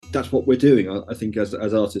that's what we're doing. I think as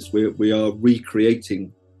artists, we are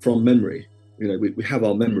recreating from memory. We have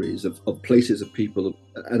our memories of places, of people,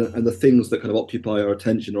 and the things that kind of occupy our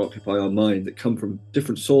attention or occupy our mind that come from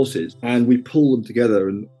different sources, and we pull them together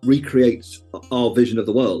and recreate our vision of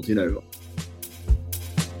the world.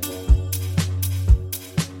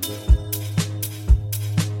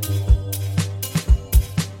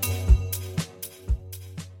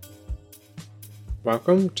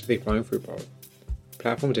 Welcome to the Flying Fruit Bowl, a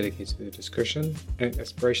platform dedicated to the discussion and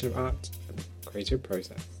exploration of art and the creative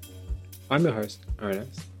process. I'm your host,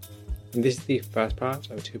 Aaroness, and this is the first part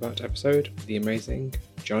of a two-part episode with the amazing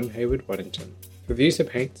John Heywood-Waddington. For the use of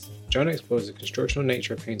paints, John explores the constructional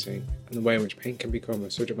nature of painting and the way in which paint can become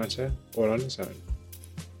a subject matter all on its own.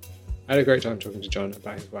 I had a great time talking to John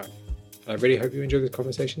about his work, and I really hope you enjoy this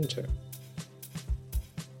conversation too.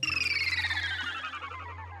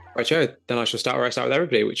 Right, Joe, then I shall start where I start with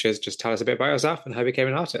everybody, which is just tell us a bit about yourself and how you became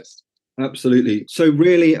an artist. Absolutely. So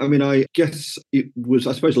really, I guess it was,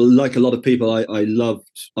 I suppose, like a lot of people, I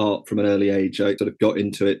loved art from an early age. I sort of got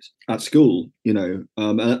into it at school, and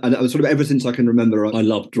I was sort of, ever since I can remember, I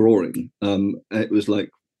loved drawing. It was like,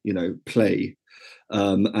 play.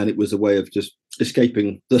 And it was a way of just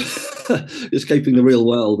escaping the real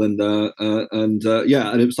world, and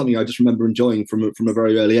it was something I just remember enjoying from a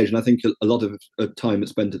very early age. And I think a lot of time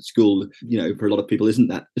it's spent at school, for a lot of people isn't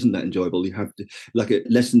that enjoyable. You have to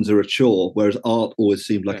lessons are a chore, whereas art always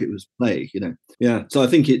seemed like it was play. So I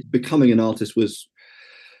think becoming an artist was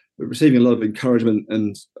receiving a lot of encouragement.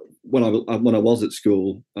 And when I was at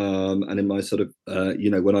school, and in my sort of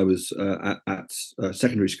when I was at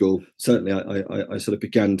secondary school, certainly I sort of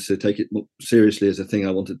began to take it more seriously as a thing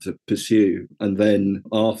I wanted to pursue. And then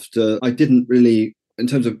after, I didn't really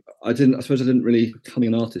becoming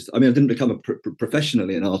an artist. I didn't become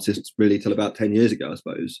professionally an artist really till about 10 years ago, I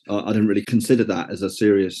suppose. I didn't really consider that as a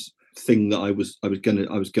serious thing that I was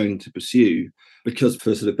going to pursue, because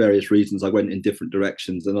for sort of various reasons I went in different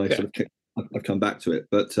directions, and I've come back to it.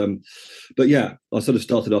 But yeah, I sort of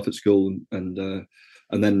started off at school and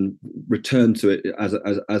then returned to it as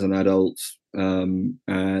an adult,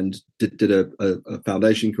 and did a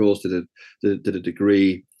foundation course, did a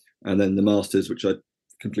degree, and then the masters, which I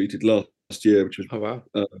completed last year, which was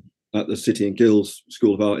at the City and Guilds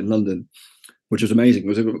School of Art in London, which was amazing. It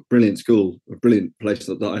was a brilliant school, a brilliant place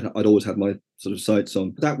that I'd always had my sort of sights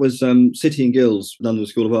on. That was City and Guilds, London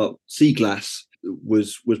School of Art. Sea Glass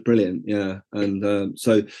was brilliant, yeah. And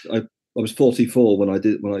so I was 44 when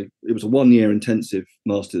it was a 1 year intensive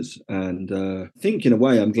masters, and I think in a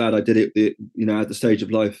way I'm glad I did it. At the stage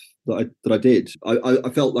of life that I did, I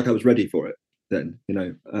felt like I was ready for it then,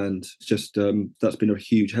 and it's just that's been a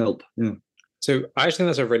huge help. Yeah. So I think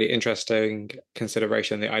that's a really interesting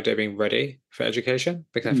consideration, the idea of being ready for education,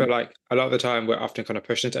 because I feel like a lot of the time we're often kind of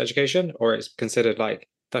pushed into education, or it's considered like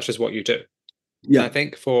that's just what you do. Yeah. And I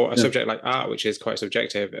think for a subject like art, which is quite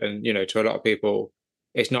subjective, and to a lot of people,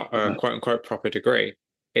 it's not a quote unquote proper degree.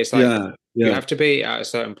 It's like you have to be at a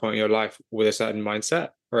certain point in your life with a certain mindset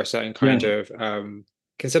or a certain kind of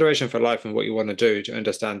consideration for life and what you want to do to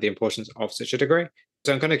understand the importance of such a degree.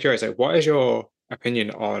 So I'm kind of curious, what is your opinion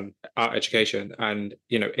on art education, and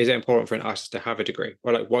is it important for an artist to have a degree,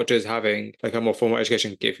 or what does having a more formal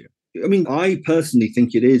education give you? I personally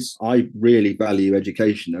think it is. I really value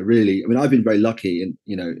education. I've been very lucky in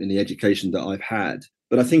the education that I've had.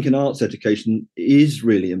 But I think an arts education is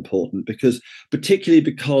really important, particularly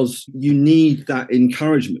because you need that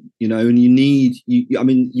encouragement, and you need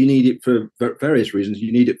it for various reasons.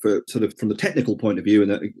 You need it for sort of from the technical point of view,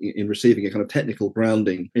 and in receiving a kind of technical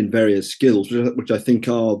grounding in various skills, which I think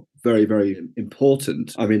are very, very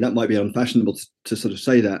important. That might be unfashionable to sort of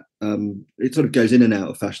say that. It sort of goes in and out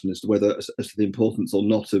of fashion as to the importance or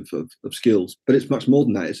not of skills. But it's much more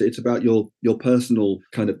than that. It's about your personal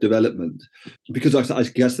kind of development. Because I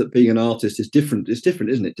guess that being an artist is different. It's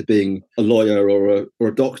different, isn't it, to being a lawyer or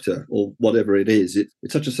a doctor or whatever it is.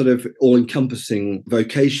 It's such a sort of all-encompassing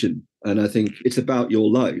vocation. And I think it's about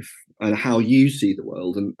your life and how you see the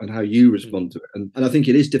world and how you respond to it. And I think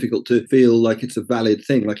it is difficult to feel like it's a valid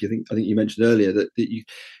thing. Like I think you mentioned earlier that you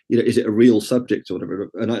is it a real subject or whatever?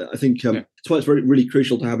 And I think that's why it's really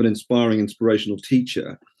crucial to have an inspirational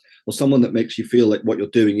teacher, or someone that makes you feel like what you're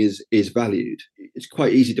doing is valued. It's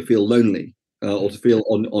quite easy to feel lonely. Or to feel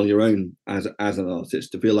on your own as an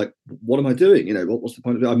artist, to feel like, what am I doing? What's the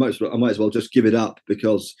point of it? I might as well just give it up,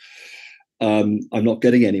 because I'm not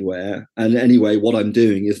getting anywhere, and anyway, what I'm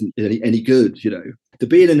doing isn't any good. To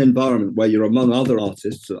be in an environment where you're among other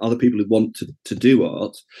artists, other people who want to do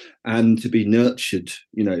art, and to be nurtured,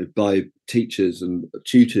 by teachers and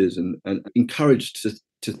tutors and encouraged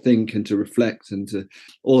to think and to reflect and to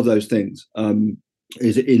all of those things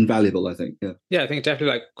is invaluable, I think. Yeah, I think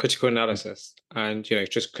definitely like critical analysis and,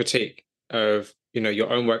 just critique of,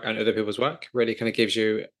 your own work and other people's work really kind of gives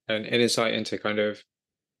you an insight into kind of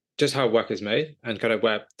just how work is made and kind of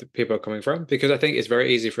where the people are coming from. Because I think it's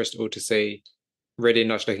very easy for us all to see really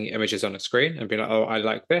nice looking images on a screen and be like, oh, I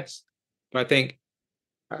like this. But I think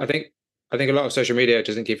a lot of social media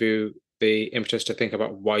doesn't give you the impetus to think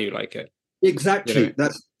about why you like it. Exactly.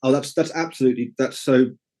 That's absolutely, that's so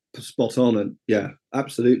spot on. And yeah,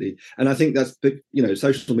 absolutely. And I think that's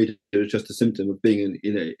social media is just a symptom of being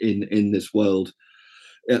in this world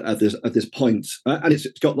at this point, and it's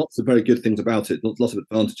got lots of very good things about it, lots of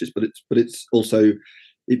advantages, but it's also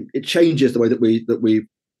it changes the way that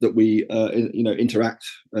we interact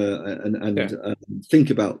and think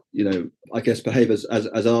about I guess behave as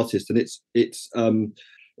artists, and it's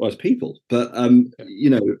as people. But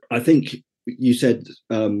I think you said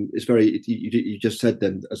it's very you just said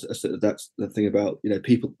then that's the thing about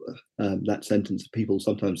people, that sentence people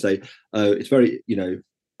sometimes say, oh, it's very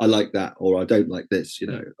I like that, or I don't like this.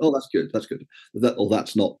 Oh, that's good.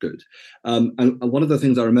 That's not good. And one of the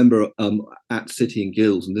things I remember at City and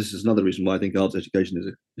Guilds, and this is another reason why I think arts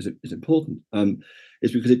education is important,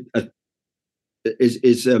 is because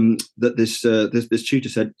that this tutor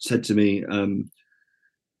said to me,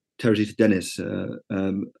 Teresita Dennis,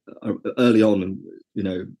 early on, and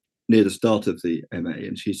near the start of the MA,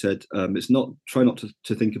 and she said, try not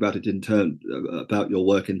to think about it about your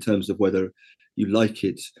work in terms of whether you like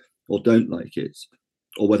it or don't like it,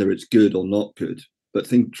 or whether it's good or not good, but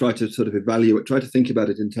try to sort of evaluate, try to think about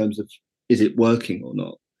it in terms of, is it working or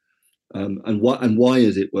not, and why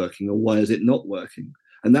is it working, or why is it not working?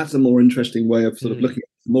 And that's a more interesting way of sort of looking at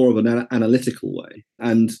it, more of an analytical way.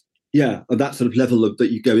 And that sort of level of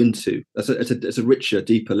that you go into, it's a richer,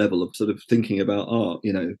 deeper level of sort of thinking about art.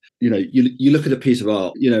 You look at a piece of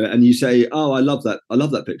art, and you say, oh, I love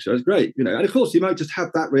that picture, it's great, and of course you might just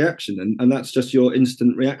have that reaction, and that's just your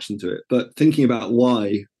instant reaction to it. But thinking about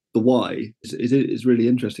why is really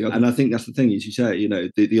interesting. And I think that's the thing, as you say,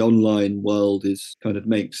 the online world is kind of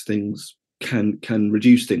makes things, can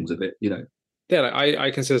reduce things a bit.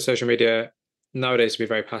 I consider social media nowadays to be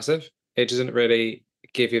very passive. It doesn't really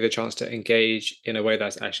give you the chance to engage in a way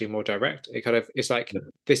that's actually more direct. It's like,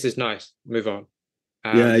 this is nice, move on.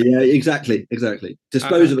 Exactly.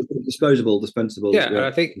 Disposable, dispensable. Yeah, and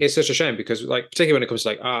I think it's such a shame because, like, particularly when it comes to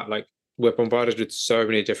like art, like we're bombarded with so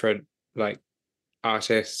many different like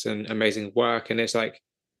artists and amazing work, and it's like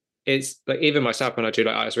even myself, when I do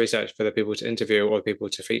like artist research for the people to interview or people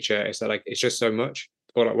to feature, it's like it's just so much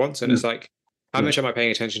all at once, and it's like, how much am I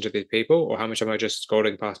paying attention to these people, or how much am I just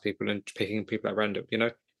scrolling past people and picking people at random?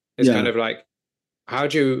 It's kind of like, how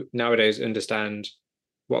do you nowadays understand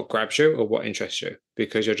what grabs you or what interests you,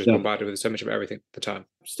 because you're just bombarded with so much of everything at the time.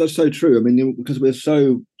 That's so true. I mean, because we're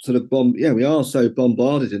so sort of we are so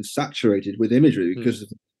bombarded and saturated with imagery because of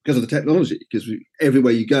the technology. Because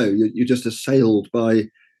everywhere you go, you're just assailed by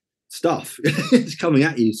stuff. It's coming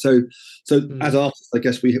at you. So as artists, I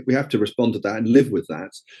guess we have to respond to that and live with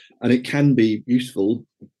that. And it can be useful,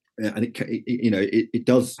 and it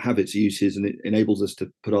does have its uses, and it enables us to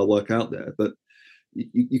put our work out there. But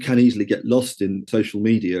you can easily get lost in social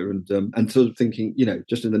media and sort of thinking,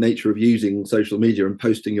 just in the nature of using social media and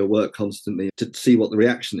posting your work constantly to see what the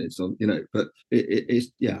reaction is on, but it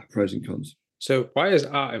is, pros and cons. So why is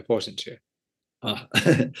art important to you?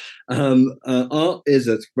 Art is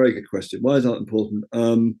a very good question. Why is art important?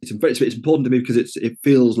 It's important to me because it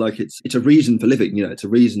feels like it's a reason for living. It's a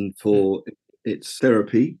reason for it's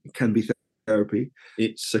therapy. It can be therapy.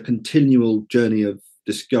 It's a continual journey of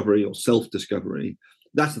discovery or self-discovery.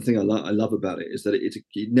 That's the thing I love about it, is that it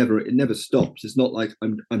never stops. It's not like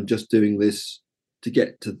I'm just doing this to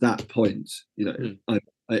get to that point.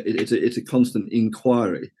 It's a constant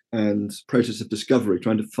inquiry and process of discovery,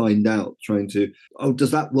 trying to find out,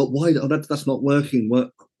 does that, why, that's not working,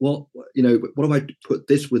 what if I put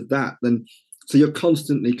this with that, then. So you're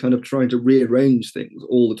constantly kind of trying to rearrange things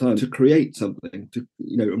all the time to create something, to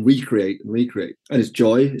recreate. And it's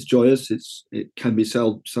joy. It's joyous. It can be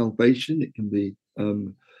salvation. It can be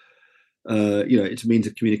it's a means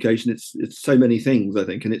of communication. It's so many things, I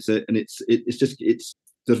think, and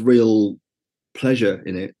there's real pleasure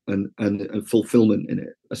in it and fulfillment in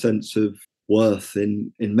it, a sense of worth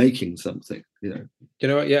in making something. You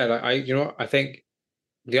know what? Yeah, I think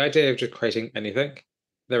the idea of just creating anything,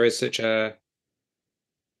 there is such a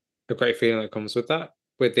great feeling that comes with that,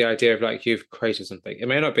 with the idea of like, you've created something. It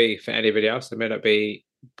may not be for anybody else, it may not be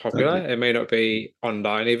popular, it may not be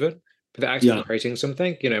online even, but they're actually creating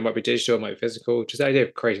something. It might be digital, it might be physical, just the idea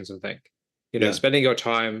of creating something spending your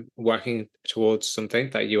time working towards something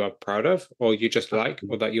that you are proud of, or you just like,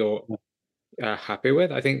 or that you're happy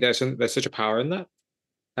with. I think there's such a power in that.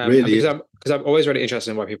 And Really, because I'm always really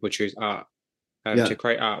interested in why people choose art, to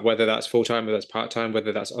create art, whether that's full time, whether that's part time,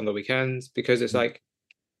 whether that's on the weekends, because it's like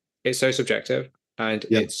it's so subjective and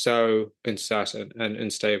it's so uncertain and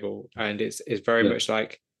unstable, and it's very much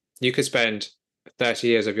like you could spend 30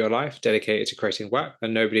 years of your life dedicated to creating work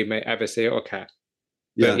and nobody may ever see it or care,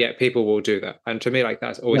 but yet people will do that. And to me, like,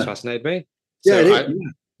 that's always fascinated me. So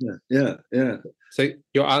so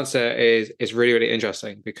your answer is really, really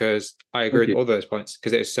interesting, because I agree with all those points,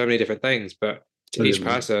 because there's so many different things, but to each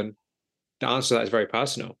person, the answer to that is very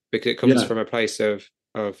personal, because it comes from a place of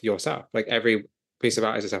yourself. Like, every piece of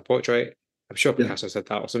art is a self-portrait. I'm sure Picasso said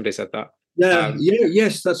that, or somebody said that.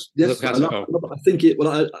 Yes. I think it.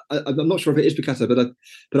 Well, I'm not sure if it is Picasso, but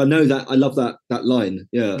I know that I love that line.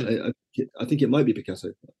 I think it might be Picasso.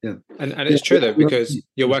 Yeah, and it's true though, because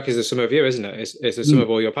your work is the sum of you, isn't it? It's the sum of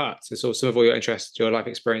all your parts. It's all some of all your interests, your life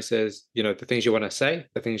experiences. The things you want to say,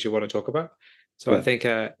 the things you want to talk about. So I think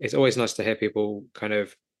it's always nice to hear people kind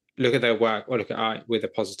of look at their work or look at art with a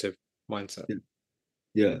positive mindset.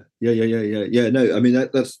 Yeah. No, I mean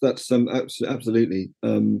that's absolutely.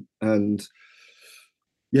 And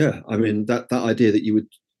yeah, I mean that idea that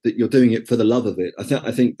you're doing it for the love of it.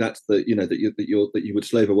 I think that's that you would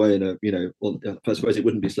slave away in a well, I suppose it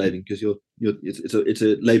wouldn't be slaving, because it's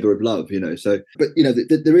a labor of love. So, but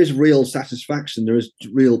there is real satisfaction, there is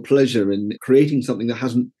real pleasure in creating something that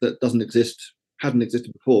hadn't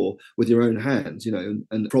existed before with your own hands,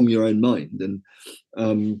 and from your own mind. And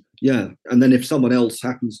and then if someone else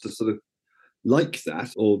happens to sort of like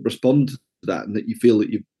that or respond to that, and that you feel that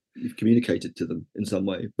you've communicated to them in some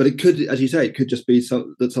way. But it could, as you say, it could just be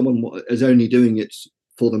that someone is only doing it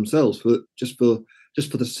for themselves, for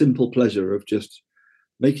the simple pleasure of just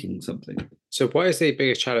making something. So what is the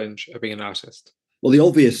biggest challenge of being an artist? Well,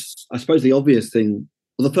 I suppose the obvious thing,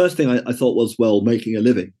 well, the first thing I thought was, well, making a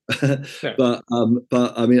living. But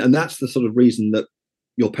I mean, and that's the sort of reason that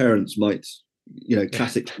your parents might,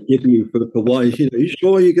 classic give you for why, you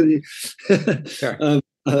sure you're going to,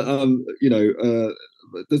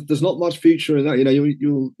 there's not much future in that.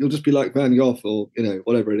 You'll just be like Van Gogh, or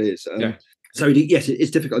whatever it is. So yes,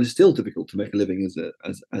 it's difficult. It's still difficult to make a living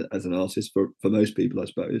as an artist for most people, I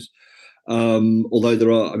suppose. Although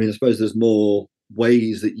there are, I mean, I suppose there's more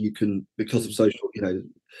ways that you can, because of social,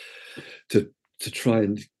 to try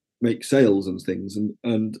and make sales and things,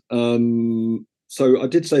 and so I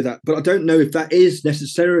did say that, but I don't know if that is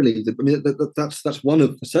necessarily that's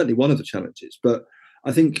certainly one of the challenges. But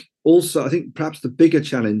I think perhaps the bigger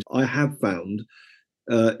challenge I have found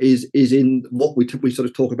is in what we sort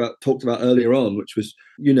of talked about earlier on, which was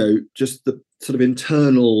just the sort of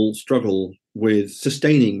internal struggle with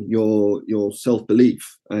sustaining your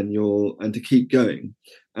self-belief and to keep going,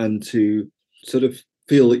 and to sort of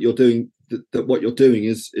feel that you're doing that what you're doing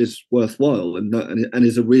is worthwhile, and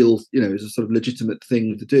is a real, is a sort of legitimate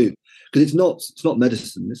thing to do, because it's not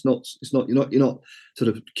medicine, it's not you're not sort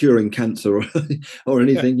of curing cancer or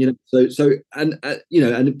anything. So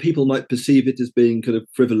and people might perceive it as being kind of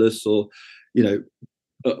frivolous, or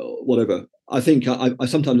whatever. I think I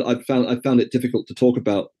sometimes I found it difficult to talk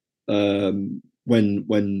about when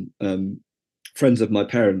friends of my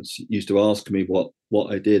parents used to ask me what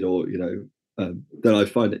I did, or then I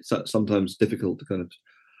find it sometimes difficult to kind of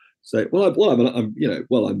say,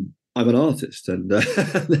 I'm an artist, and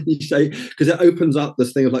then you say, because it opens up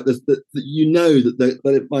this thing of like this, that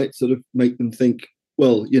it might sort of make them think,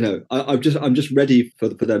 well, I'm just ready for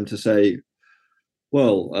them to say,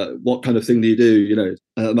 well, what kind of thing do you do?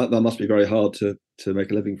 That must be very hard to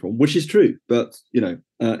make a living from, which is true. But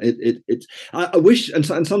I wish, and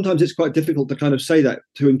sometimes it's quite difficult to kind of say that,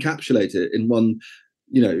 to encapsulate it in one,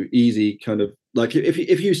 easy kind of, like,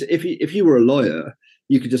 if you were a lawyer,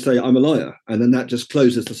 you could just say, I'm a lawyer, and then that just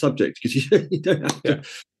closes the subject, because you don't have to,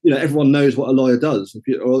 everyone knows what a lawyer does.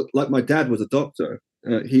 Or like my dad was a doctor,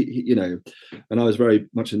 he and I was very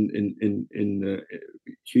much in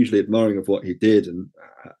hugely admiring of what he did, and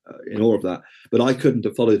in all of that, but I couldn't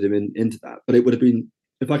have followed him into that. But it would have been,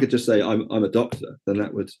 if I could just say I'm a doctor, then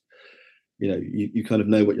that would, you kind of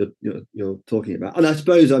know what you're talking about. And I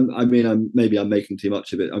suppose I'm making too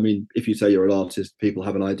much of it. I mean, if you say you're an artist, people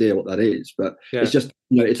have an idea what that is, but it's just,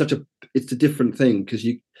 it's a different thing, because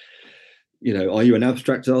are you an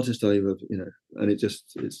abstract artist? Are you, and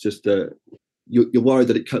it's just you're worried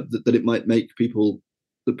that it might make people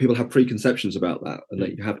have preconceptions about that, and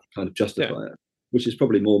that you have to kind of justify it, which is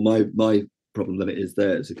probably more my problem than it is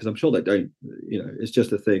theirs, because I'm sure they don't. It's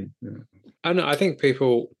just a thing. I know, I think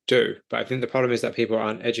people do, but I think the problem is that people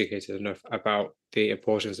aren't educated enough about the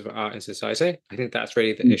importance of art in society. I think that's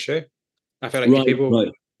really the issue. I feel like Right, right.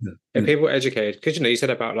 Yeah, if yeah. people educate, because you said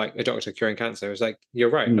about like a doctor curing cancer, it's like you're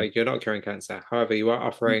right, Mm, like you're not curing cancer. However, you are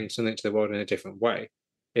offering something to the world in a different way.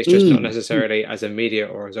 It's just not mm, mm. necessarily as immediate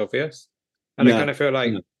or as obvious. And I Yeah, kind of feel yeah,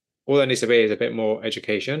 like all there needs to be is a bit more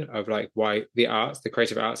education of like why the arts, the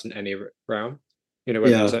creative arts in any realm, whether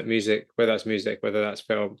that's yeah, like music, whether that's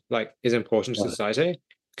film, like is important to yeah, society.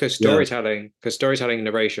 Because yeah, storytelling,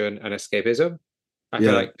 narration, and escapism, I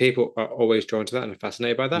feel yeah, like people are always drawn to that and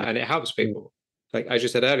fascinated by that, and it helps yeah. people. Like I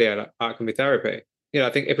just said earlier, like art can be therapy. I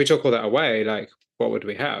think if we took all that away, like what would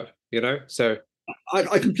we have? So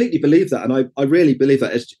I completely believe that, and I really believe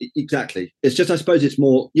that. Exactly. It's just, I suppose it's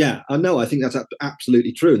more. Yeah, I know. I think that's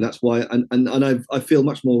absolutely true, and that's why. And I feel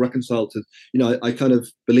much more reconciled to. I kind of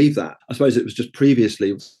believe that. I suppose it was just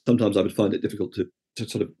previously. Sometimes I would find it difficult to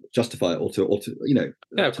sort of justify it, or to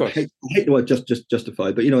yeah, of I course. hate the word just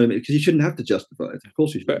justify, but you know what I mean, because you shouldn't have to justify it. Of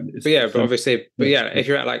course you But shouldn't. but yeah, but obviously, but Yeah, yeah, if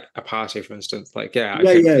you're at like a party, for instance, like yeah, I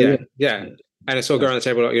yeah, could, yeah, yeah, yeah, yeah, yeah. and it's all Yeah. going on the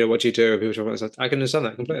table. Like, what do you do? People talk about this. I can understand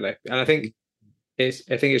that completely, and I think it's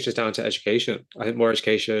just down to education. I think more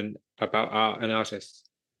education about art and artists.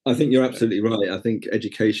 I think you're absolutely right. I think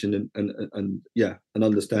education and yeah, an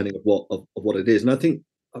understanding of what it is, and I think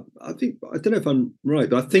I don't know if I'm right,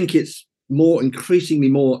 but I think it's more increasingly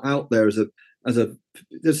more out there as a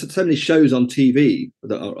there's so many shows on TV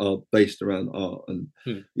that are based around art and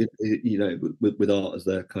Hmm. with art as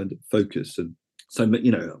their kind of focus, and so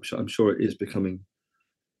I'm sure it is becoming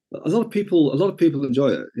a lot of people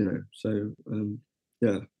enjoy it, so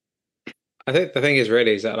yeah. I think the thing is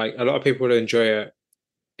really is that like a lot of people will enjoy it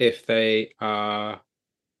if they're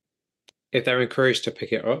encouraged to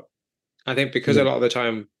pick it up. I think because a Yeah, lot of the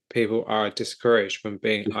time people are discouraged from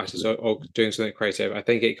being artists or doing something creative. I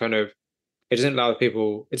think it doesn't allow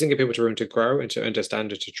people, it doesn't give people to room to grow and to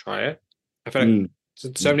understand it, to try it. I feel like mm, so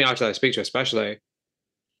mm, many artists I speak to, especially,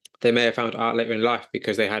 they may have found art later in life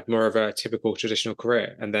because they had more of a typical traditional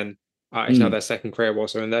career, and then art is now mm, their second career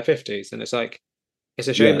whilst they're in their 50s. And it's like, it's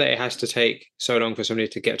a shame yeah, that it has to take so long for somebody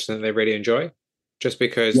to get to something they really enjoy, just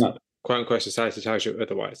because yeah. quote unquote society tells you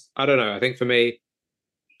otherwise. I don't know. I think for me,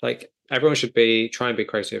 like everyone should be try and be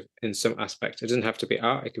creative in some aspect. It doesn't have to be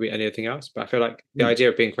art; it could be anything else. But I feel like the Yeah. idea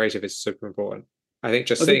of being creative is super important. I think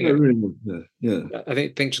just I think sitting that at, really, yeah, yeah. I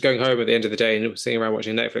think just going home at the end of the day and sitting around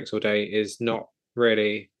watching Netflix all day is not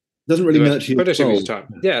really Doesn't the really most nurture your productive use of soul.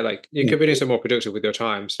 time. Yeah, like you Yeah, could be doing some more productive with your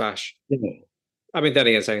time. Slash, yeah. I mean, then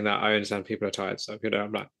again, saying that, I understand people are tired, so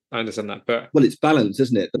I'm like, I understand that, but Well, it's balance,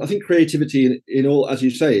 isn't it? I think creativity in all, as you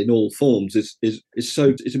say, in all forms is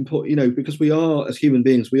important. Because we are, as human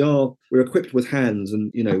beings, we're equipped with hands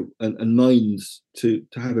and minds to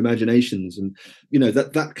have imaginations, and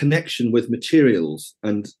that connection with materials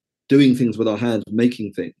and doing things with our hands,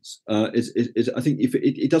 making things is I think if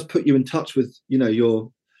it does put you in touch with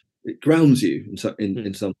your it grounds you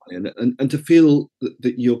in some way, and to feel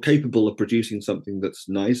that you're capable of producing something that's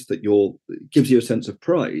nice, that it gives you a sense of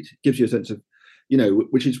pride, gives you a sense of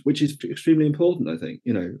which is extremely important, I think,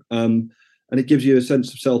 and it gives you a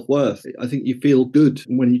sense of self-worth. I think you feel good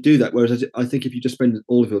when you do that, whereas I think if you just spend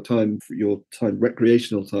all of your time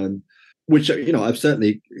recreational time, which I've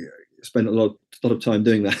certainly spent a lot of time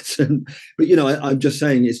doing that. But I'm just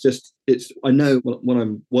saying, it's I know when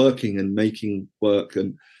I'm working and making work,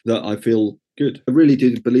 and that I feel good. I really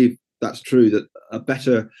do believe that's true, that a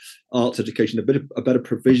better arts education, a better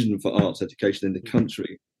provision for arts education in the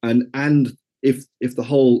country, and if the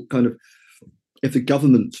whole kind of, if the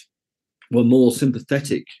government were more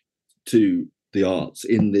sympathetic to the arts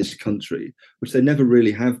in this country, which they never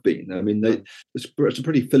really have been. I mean, it's a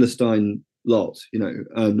pretty philistine lot,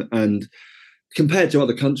 and compared to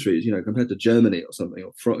other countries, compared to Germany or something,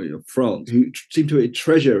 or France, who seem to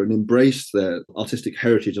treasure and embrace their artistic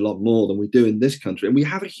heritage a lot more than we do in this country. And we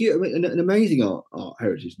have an amazing art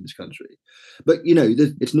heritage in this country. But,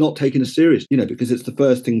 it's not taken as serious, because it's the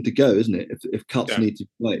first thing to go, isn't it? If cuts yeah, need to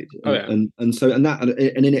be made. oh yeah, And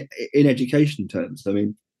in education terms, I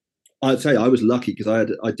mean, I'd say I was lucky because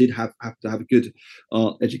I did have to have a good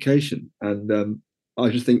art education. And I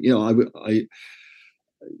just think,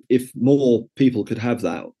 if more people could have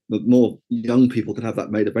that, but more young people could have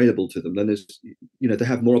that made available to them, then they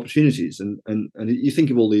have more opportunities. And you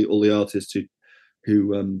think of all the artists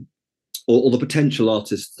who or the potential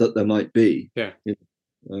artists that there might be, yeah,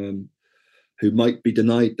 who might be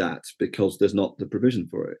denied that because there's not the provision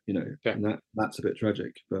for it, yeah, and that's a bit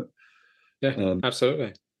tragic. But yeah, um,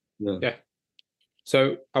 absolutely, yeah. yeah.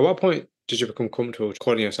 So, at what point did you become comfortable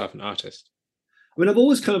calling yourself an artist? I mean, I've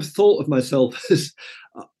always kind of thought of myself as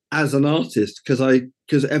as an artist, because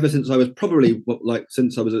ever since I was probably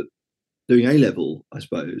since I was doing A level, I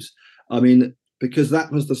suppose. I mean, because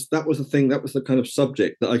that was the thing, that was the kind of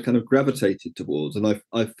subject that I kind of gravitated towards, and I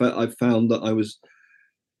found that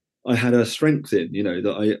I had a strength in,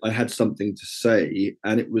 that I had something to say,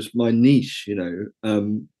 and it was my niche,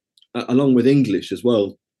 along with English as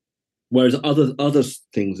well. Whereas other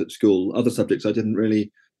things at school, other subjects, I didn't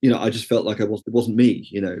really, I just felt like it wasn't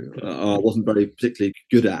me, I wasn't very particularly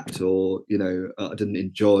good at, or I didn't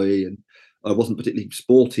enjoy, and I wasn't particularly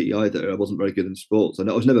sporty either. I wasn't very good in sports, and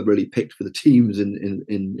I was never really picked for the teams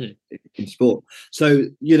in sport. So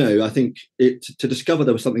I think to discover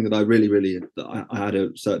there was something that I really that I had a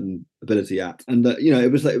certain ability at, and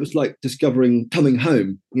it was like discovering coming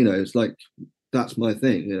home. It's like that's my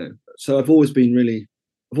thing. So I've always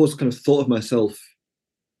kind of thought of myself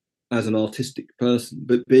as an artistic person,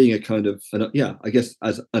 but being a kind of I guess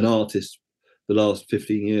as an artist the last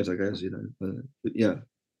 15 years, I guess, but yeah.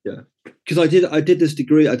 Because I did this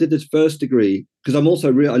degree. I did this first degree because I'm also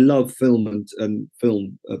I love film and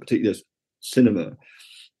film, particularly cinema,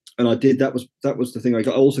 and that was the thing. I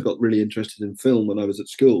also got really interested in film when I was at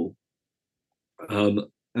school, and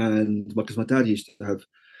because my dad used to have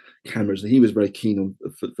cameras, and he was very keen on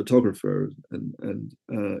photographer, and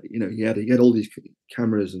he had all these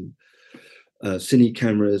cameras and cine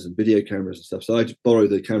cameras and video cameras and stuff. So I just borrow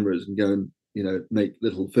the cameras and go and make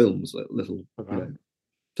little films, like little.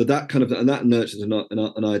 So that kind of, and that nurtures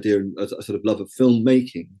an idea and a sort of love of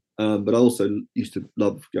filmmaking. But I also used to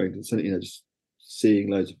love going to the cinema, just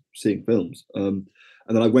seeing films. And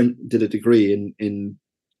then I did a degree in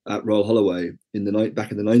at Royal Holloway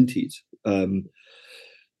back in the 90s,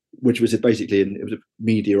 which was basically it was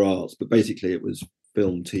media arts, but basically it was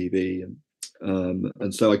film, TV,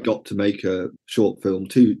 and so I got to make a short film,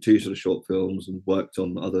 two sort of short films, and worked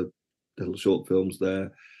on other little short films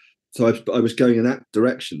there. So I was going in that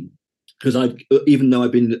direction because even though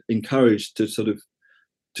I'd been encouraged to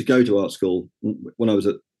go to art school when I was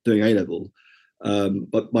doing A level,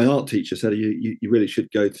 but my art teacher said you really should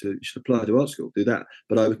apply to art school, do that.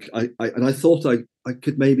 But I thought I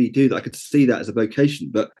could maybe do that. I could see that as a vocation,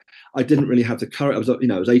 but I didn't really have the courage. I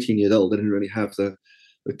was 18 years old. I didn't really have the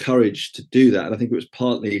courage to do that, and I think it was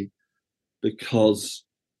partly because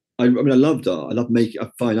I loved art. I love making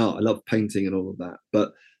fine art. I love painting and all of that,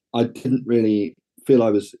 but I didn't really feel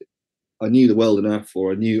I knew the world enough,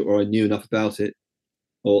 or I knew enough about it,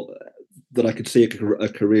 or that I could see a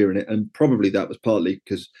career in it. And probably that was partly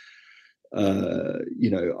because,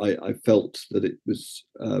 I felt that it was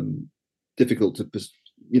difficult to,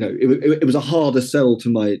 it was a harder sell to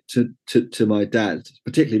my dad,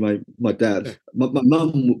 particularly my dad. My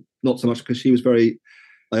mum, not so much, because she was very.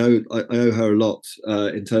 I owe her a lot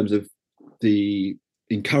in terms of the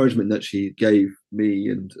encouragement that she gave me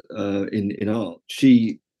and in art.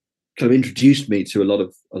 She kind of introduced me to a lot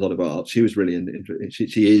of art. She was really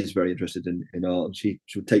she is very interested in art, and she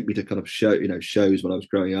would take me to kind of shows when I was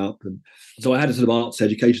growing up, and so I had a sort of arts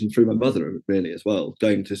education through my mother really as well,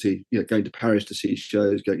 going to Paris to see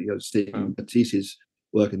shows, going to see Matisse's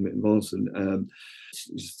work in Vence, and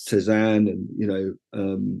Cézanne,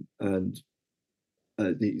 and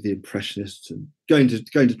the Impressionists, and going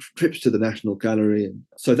to trips to the National Gallery. And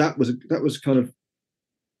so that was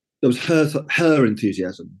her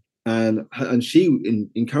enthusiasm, and she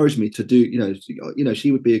encouraged me to do.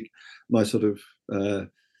 She would be my sort of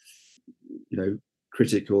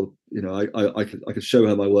critic, or I could show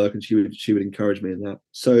her my work, and she would encourage me in that.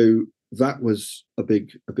 So that was a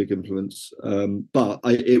big influence. But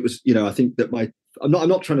it was I think that I'm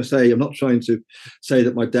not trying to say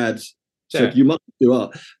that my dad's said you must do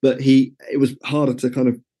art, but it was harder to kind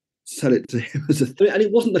of sell it to him as and it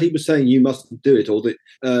wasn't that he was saying you mustn't do it, or that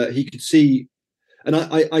he could see. And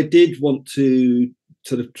I did want to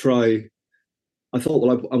sort of try. I thought,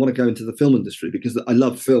 well, I want to go into the film industry because I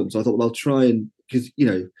love films. So I thought, well, I'll try, and because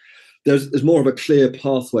there's more of a clear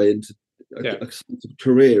pathway into a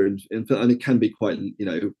career, and it can be quite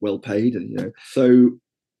well paid, and so.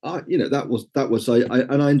 That was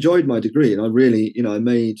I enjoyed my degree, and I really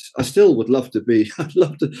I still would love to be. I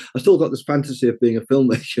still got this fantasy of being a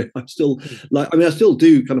filmmaker. I still I still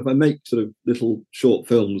do I make sort of little short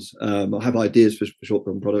films. I have ideas for short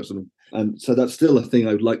film products, and so that's still a thing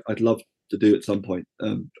I'd love to do at some point.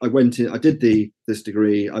 I did this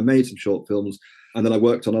degree, I made some short films, and then I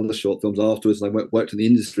worked on other short films afterwards, and I worked in the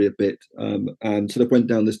industry a bit, and sort of went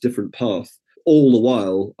down this different path. All the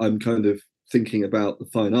while, I'm kind of thinking about the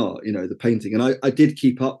fine art, the painting, and I did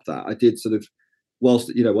keep up that. I did sort of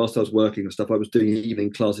whilst I was working and stuff, I was doing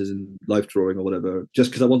evening classes in life drawing or whatever,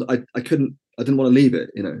 just because I didn't want to leave it.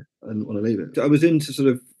 I didn't want to leave it. I was into sort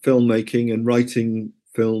of filmmaking and writing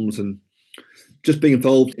films and just being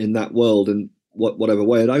involved in that world in whatever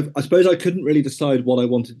way. And I suppose I couldn't really decide what I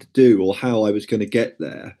wanted to do or how I was going to get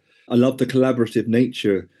there. I love the collaborative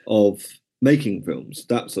nature of making films.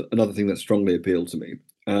 That's another thing that strongly appealed to me.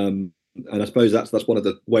 And I suppose that's one of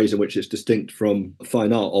the ways in which it's distinct from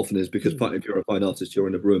fine art often is because if you're a fine artist, you're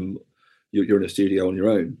in a room, you're in a studio on your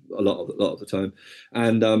own a lot of the time,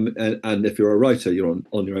 and if you're a writer, you're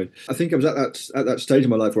on your own. I think I was at that stage in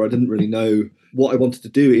my life where I didn't really know what I wanted to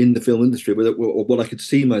do in the film industry, or what I could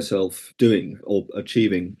see myself doing or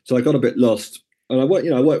achieving. So I got a bit lost. And I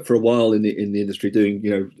worked for a while in the industry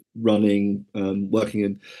doing, running,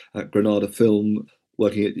 working at Granada Film,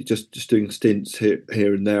 working at just doing stints here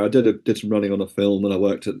and there. I did some running on a film, and I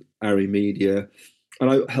worked at Ari Media, and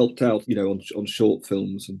I helped out, on short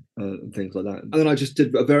films and things like that. And then I just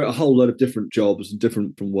did a whole lot of different jobs and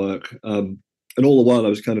different from work. And all the while I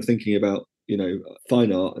was kind of thinking about,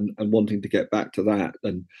 fine art and wanting to get back to that,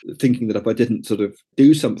 and thinking that if I didn't sort of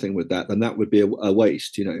do something with that, then that would be a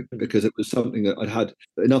waste, because it was something that I'd had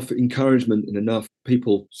enough encouragement and enough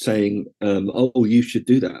people saying, oh, you should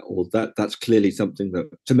do that, or that's clearly something that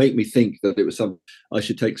to make me think that it was something I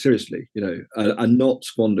should take seriously, and not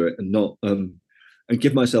squander it, and not and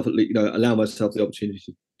give myself at least, allow myself the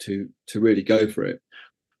opportunity to really go for it.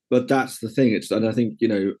 But that's the thing. And I think,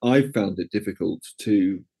 I found it difficult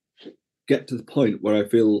to get to the point where I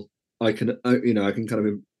feel I can, I can kind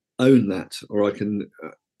of own that, or I can,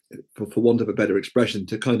 for want of a better expression,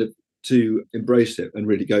 to embrace it and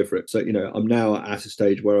really go for it. So, I'm now at a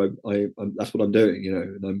stage where I'm that's what I'm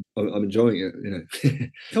doing, and I'm enjoying it.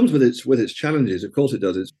 It comes with its challenges, of course it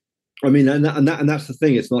does. And that's the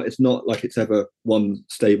thing. It's not like it's ever one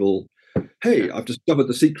stable. Hey, I've discovered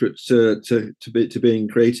the secrets to being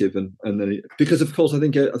creative, and then because of course I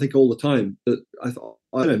think all the time that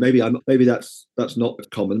I don't know, maybe that's not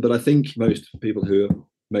common, but I think most people who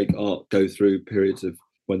make art go through periods of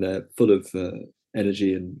when they're full of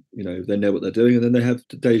energy and they know what they're doing, and then they have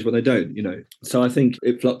days when they don't. So I think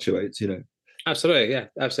it fluctuates. Absolutely, yeah,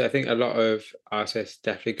 absolutely. I think a lot of artists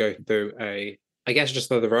definitely go through I guess just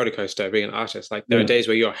the roller coaster of being an artist. Like there are days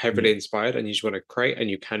where you're heavily inspired and you just want to create, and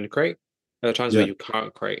you can create. There are times where you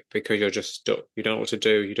can't create because you're just stuck. You don't know what to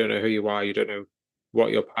do. You don't know who you are. You don't know what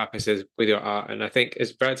your purpose is with your art. And I think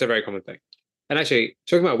it's a very common thing. And actually,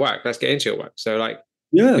 talking about work, let's get into your work. So,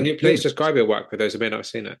 can you please describe your work for those who may not have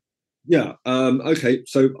seen it? Yeah. Okay.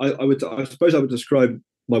 So I suppose I would describe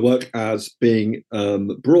my work as being,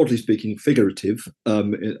 broadly speaking, figurative.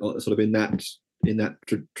 Sort of in that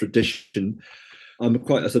tradition. I'm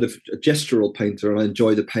quite a sort of a gestural painter, and I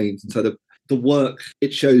enjoy the paint. And so the work,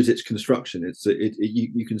 it shows its construction.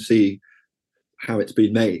 You can see how it's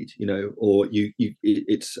been made, or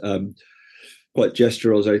it's quite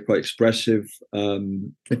gestural, quite expressive.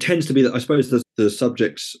 It tends to be that I suppose the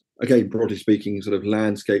subjects, again, broadly speaking, sort of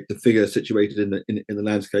landscape, the figure situated in the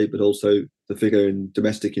landscape, but also the figure in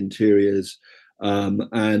domestic interiors,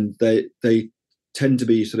 and they tend to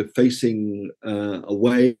be sort of facing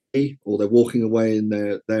away, or they're walking away, and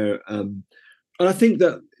they're and I think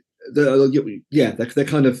that they're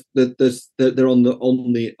kind of they're on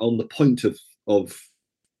the point of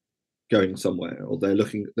going somewhere, or they're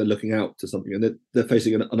looking out to something, and they're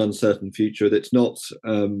facing an uncertain future that's not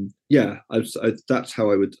that's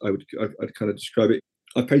how I'd kind of describe it.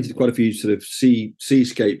 I've painted quite a few sort of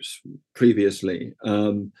seascapes previously,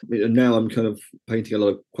 and now I'm kind of painting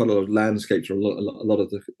quite a lot of landscapes, or a lot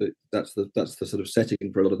of that's the sort of setting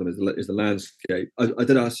for a lot of them is the landscape. I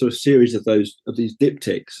did a sort of series of these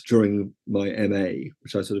diptychs during my MA,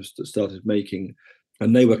 which I sort of started making,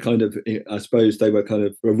 and they were kind of, I suppose, they were kind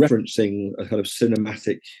of referencing a kind of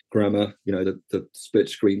cinematic grammar, the split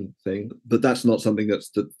screen thing. But that's not something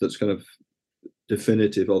that's kind of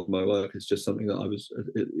definitive of my work. It's just something that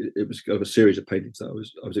it was kind of a series of paintings that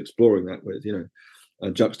I was exploring that with,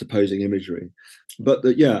 and juxtaposing imagery. But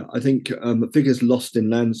I think figures lost in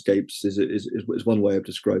landscapes is one way of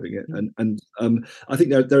describing it. And I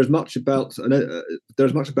think there's much about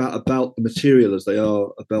the material as they are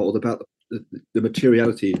about the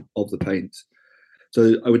materiality of the paint.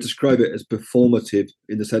 So I would describe it as performative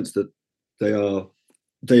in the sense that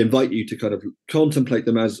they invite you to kind of contemplate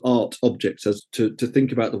them as art objects, as to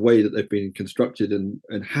think about the way that they've been constructed and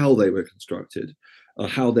how they were constructed, or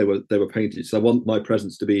how they were painted. So I want my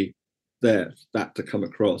presence to be there, that to come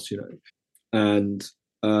across, and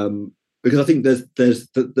because I think there's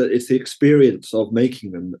it's the experience of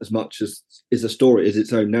making them as much as is a story, is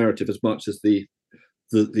its own narrative, as much as the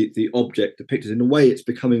object depicted. In a way, it's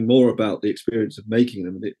becoming more about the experience of making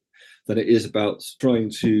them. than it is about trying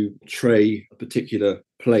to portray a particular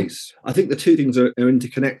place. I think the two things are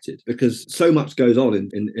interconnected, because so much goes on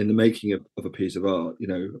in the making of a piece of art,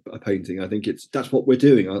 a painting. I think that's what we're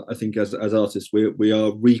doing. I think as artists, we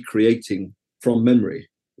are recreating from memory.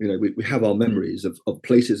 We have our memories of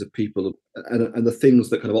places, of people, and the things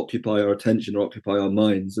that kind of occupy our attention or occupy our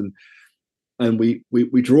minds, and we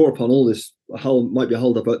draw upon all this might be a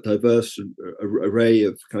whole diverse array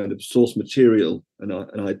of kind of source material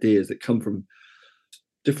and ideas that come from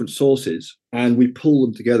different sources, and we pull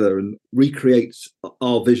them together and recreate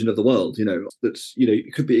our vision of the world. That's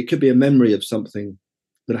it could be a memory of something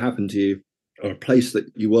that happened to you, or a place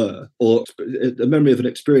that you were, or a memory of an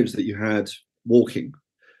experience that you had walking.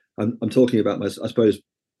 I'm talking about, I suppose,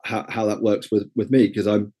 how that works with me, because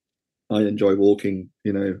I enjoy walking,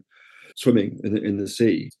 swimming in the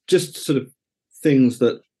sea, just sort of things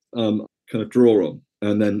that kind of draw on.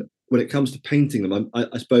 And then when it comes to painting them,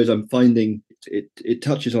 I suppose I'm finding it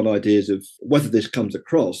touches on ideas of whether this comes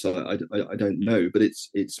across. I don't know, but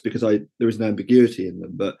it's because there is an ambiguity in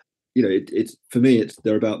them. But it's for me,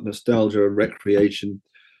 they're about nostalgia and recreation,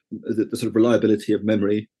 the sort of reliability of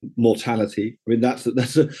memory, mortality. I mean, that's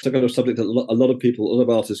a kind of subject that a lot of people, a lot of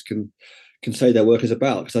artists can say their work is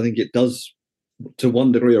about, because I think it does, to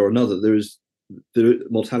one degree or another.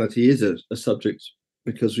 Mortality is a subject,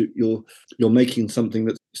 because you're making something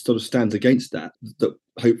that sort of stands against that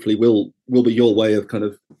hopefully will be your way of kind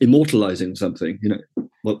of immortalizing something,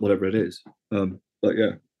 whatever it is. But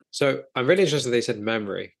yeah. So I'm really interested that you said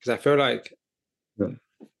memory, because I feel like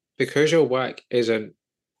because your work isn't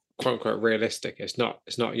quote unquote realistic, it's not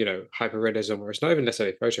hyperrealism, or it's not even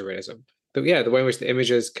necessarily photorealism, but the way in which the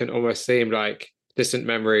images can almost seem like distant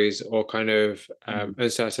memories, or kind of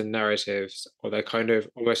uncertain narratives, or they're kind of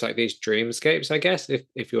almost like these dreamscapes, I guess,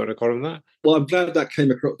 if you want to call them that. Well, I'm glad that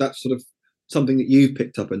came across. That's sort of something that you've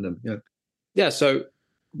picked up in them. So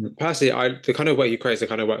personally, the kind of work you create is the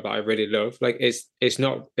kind of work that I really love. Like it's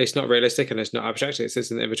not realistic, and it's not abstract. It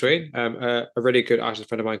sits in between. A really good artist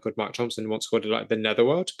friend of mine called Mark Thompson once called it like the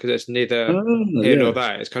netherworld, because it's neither here nor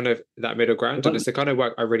there. It's kind of that middle ground, and it's the kind of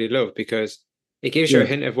work I really love, because it gives you a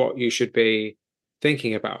hint of what you should be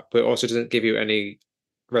thinking about, but also doesn't give you any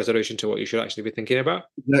resolution to what you should actually be thinking about.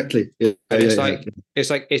 Exactly. It's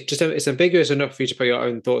ambiguous enough for you to put your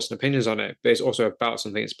own thoughts and opinions on it, but it's also about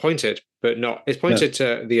something. It's pointed, but not. It's pointed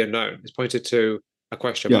to the unknown. It's pointed to a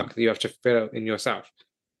question mark that you have to fill in yourself.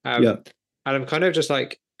 And I'm kind of just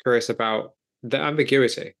like curious about the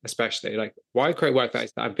ambiguity, especially like why create work that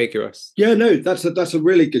is ambiguous. That's a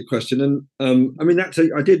really good question. And I mean, I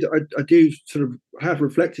do sort of have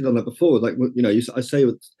reflected on that before. Like, I say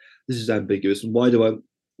this is ambiguous, and what do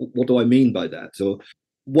I mean by that? Or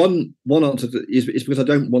one answer is because I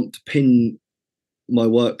don't want to pin my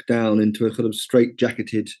work down into a kind of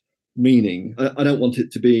straight-jacketed meaning. I don't want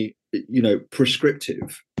it to be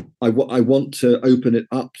prescriptive. I want to open it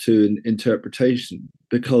up to an interpretation,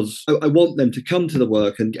 because I want them to come to the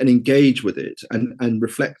work and engage with it and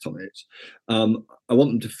reflect on it. I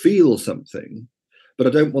want them to feel something, but I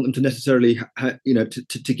don't want them to necessarily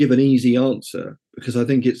to give an easy answer, because I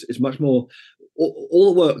think it's much more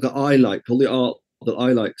all the work that I like, all the art that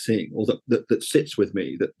I like seeing, or that sits with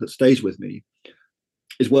me, that stays with me,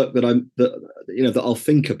 is work that I'll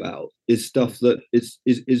think about, is stuff that is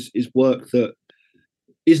work that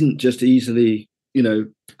isn't just easily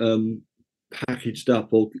packaged up,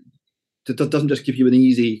 or doesn't just give you an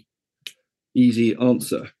easy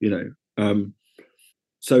answer.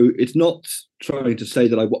 So it's not trying to say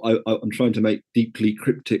that I'm trying to make deeply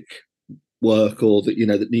cryptic work, or that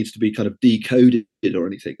that needs to be kind of decoded or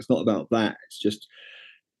anything. It's not about that. It's just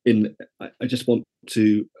I just want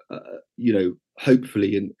to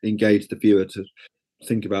hopefully engage the viewer to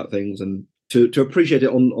think about things, and to appreciate it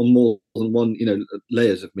on more than one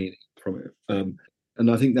layers of meaning from it. And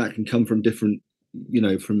I think that can come from different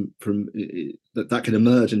from that can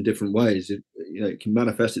emerge in different ways. It can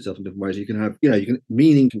manifest itself in different ways. You can have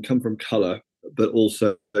meaning can come from color, but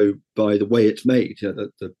also by the way it's made.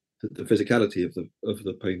 The physicality of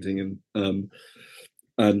the painting, and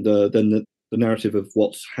then the narrative of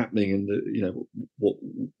what's happening, and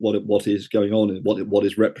what is going on, and what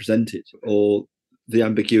is represented, or the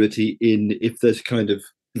ambiguity in if there's kind of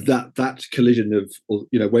that collision of,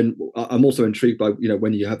 when I'm also intrigued by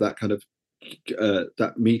when you have that kind of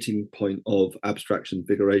that meeting point of abstraction,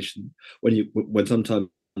 figuration, when sometimes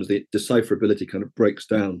the decipherability kind of breaks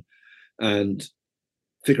down, and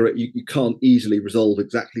figure it, you can't easily resolve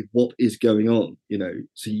exactly what is going on,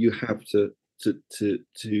 so you have to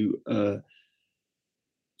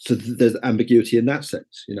so there's ambiguity in that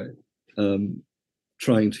sense,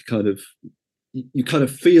 trying to kind of you kind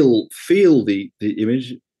of feel the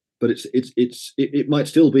image, but it might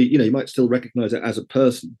still be, you might still recognize it as a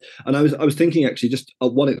person. And I was thinking actually, just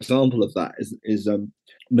one example of that is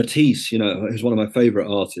Matisse, who's one of my favorite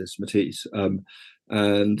artists, Matisse.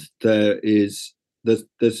 And there's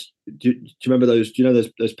do you remember those? Do you know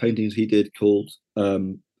those paintings he did called?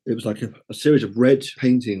 It was like a series of red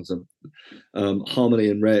paintings of harmony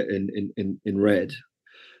in red in red.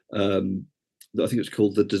 I think it's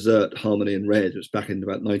called The Desert Harmony in Red. It was back in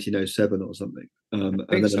about 1907 or something. And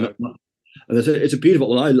then it's a beautiful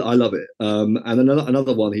one. I love it. And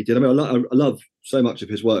another one he did. I mean, I love so much of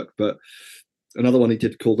his work, but another one he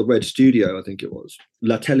did called The Red Studio, I think it was,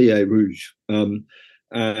 L'Atelier Rouge.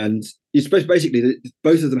 And it's basically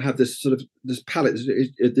both of them have this sort of this palette.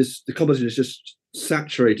 The composition is just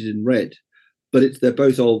saturated in red, but they're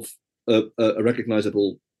both of a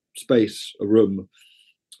recognizable space, a room.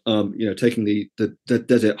 Taking the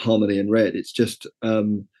desert harmony in red, it's just a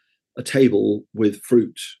table with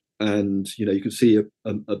fruit, and you can see a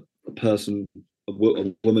person, a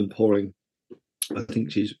woman pouring. I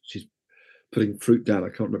think she's putting fruit down. I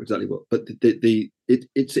can't remember exactly what, but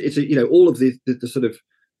it's all of the sort of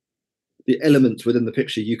the elements within the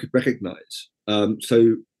picture you could recognize.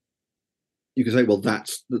 So you could say, well,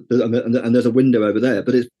 that's and there's a window over there,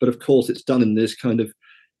 but of course it's done in this kind of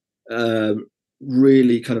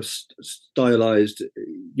really kind of stylized,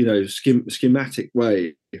 schematic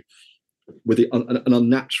way, with an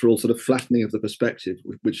unnatural sort of flattening of the perspective,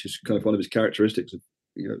 which is kind of one of his characteristics of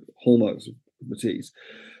hallmarks of Matisse.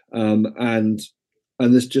 And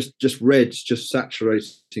there's just reds just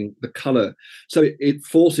saturating the color, so it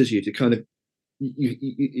forces you to kind of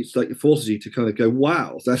it's like it forces you to kind of go,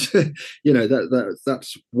 wow, that's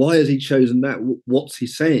that's why has he chosen that? What's he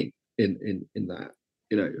saying in that?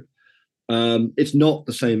 It's not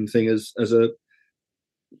the same thing as a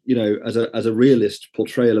realist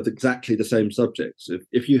portrayal of exactly the same subjects.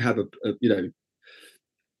 If you have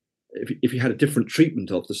if you had a different treatment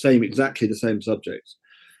of exactly the same subjects,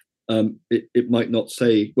 it might not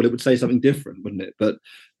say, well, it would say something different, wouldn't it? But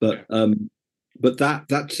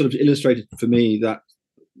that sort of illustrated for me that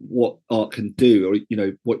what art can do, or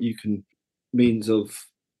what you can means of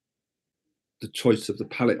the choice of the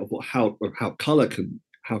palette of how color can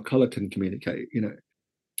communicate.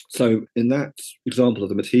 So in that example of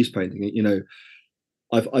the Matisse painting,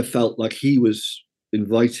 I felt like he was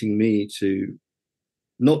inviting me to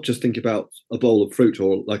not just think about a bowl of fruit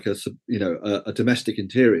or like a domestic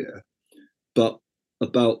interior, but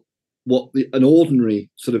about what an ordinary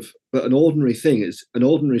thing is. An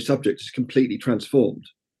ordinary subject is completely transformed.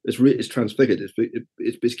 It's transfigured.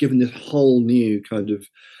 It's given this whole new kind of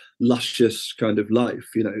luscious kind of life.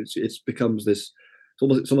 It's becomes this.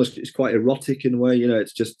 It's quite erotic in a way.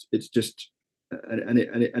 It's just and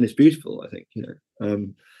it's beautiful, I think.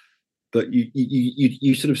 But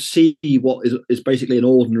you sort of see what is basically an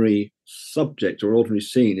ordinary subject or ordinary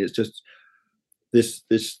scene. It's just this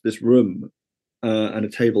room and a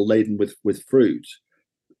table laden with fruit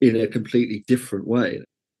in a completely different way.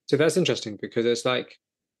 So that's interesting, because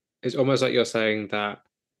it's almost like you're saying that,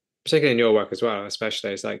 particularly in your work as well,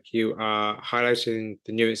 especially, it's like you are highlighting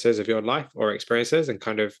the nuances of your life or experiences and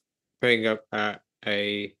kind of putting up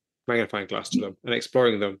a magnifying glass to them and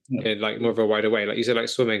exploring them in like more of a wider way. Like you said, like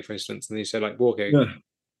swimming, for instance, and you said like walking. And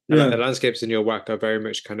like the landscapes in your work are very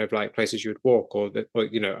much kind of like places you would walk, or the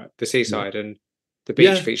seaside, and the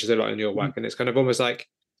beach features a lot in your work. And it's kind of almost like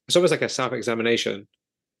a self-examination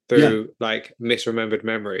through like misremembered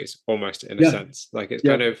memories, almost in a sense. Like it's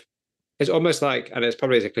kind of, it's almost like, and it's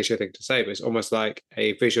probably a cliche thing to say, but it's almost like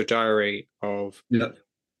a visual diary of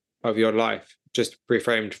your life, just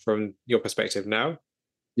reframed from your perspective now.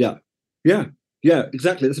 Yeah,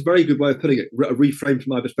 exactly. That's a very good way of putting it. Reframed from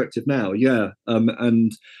my perspective now. I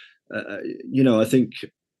think,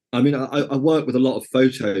 I work with a lot of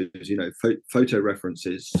photos, photo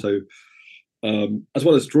references. So as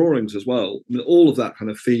well as drawings as well. All of that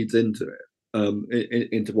kind of feeds into it,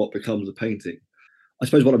 into what becomes a painting. I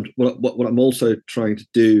suppose what I'm also trying to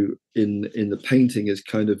do in the painting is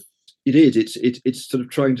kind of it's sort of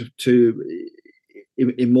trying to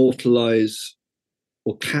immortalize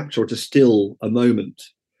or capture or distill a moment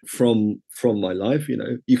from my life.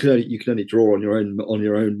 You can only draw on your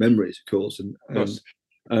own memories, of course,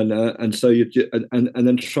 and so you and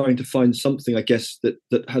then trying to find something, I guess, that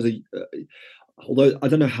has although I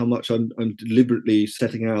don't know how much I'm deliberately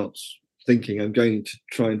setting out thinking I'm going to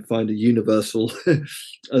try and find a universal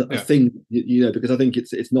a thing, because I think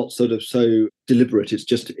it's not sort of so deliberate. It's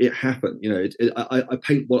just it happened. I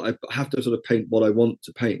paint what I have to sort of paint what I want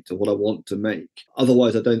to paint or what I want to make.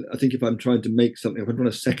 Otherwise, I think if I'm trying to make something, if I'm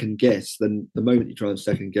trying to second guess, then the moment you try and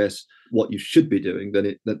second guess what you should be doing,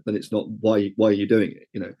 then it's not why are you doing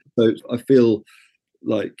it. So I feel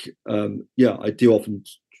like I do often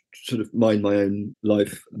sort of mind my own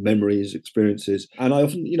life memories, experiences, and I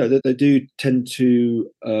often they do tend to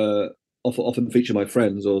often feature my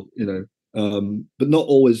friends, or but not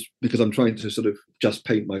always because I'm trying to sort of just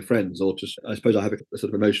paint my friends, or just I suppose I have a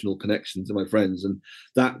sort of emotional connection to my friends, and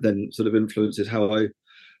that then sort of influences how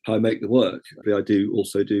I make the work. I do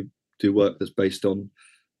also do work that's based on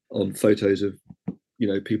photos of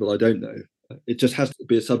people I don't know. It just has to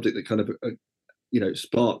be a subject that kind of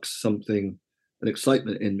sparks something, an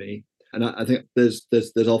excitement in me. And I think there's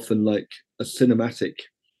often like a cinematic,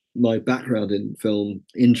 my background in film,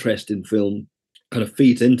 interest in film kind of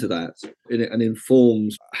feeds into that and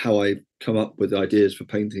informs how I come up with ideas for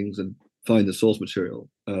paintings and find the source material.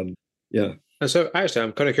 And so actually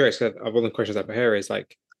I'm kind of curious, one of the questions I have here is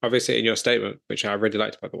like, obviously in your statement, which I really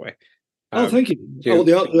liked, by the way. Thank you.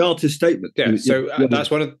 The artist statement. Yeah. So that's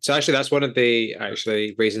one of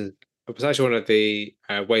the reasons. It was actually one of the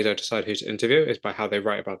ways I decide who to interview is by how they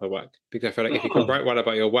write about their work. Because I feel like if you can write well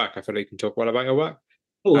about your work, I feel like you can talk well about your work.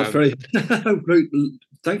 Oh, that's very great.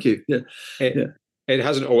 Thank you. Yeah. It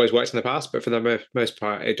hasn't always worked in the past, but for the most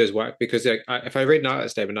part, it does work because if I read an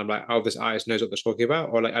artist statement, I'm like, oh, this artist knows what they're talking about.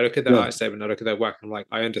 Or like I look at their artist statement, I look at their work, and I'm like,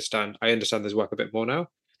 I understand this work a bit more now.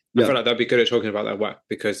 I feel like they'll be good at talking about their work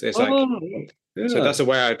because it's like. So that's the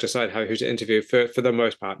way I decide who to interview for the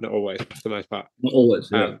most part, not always, but for the most part. Not always,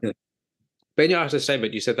 But in your artist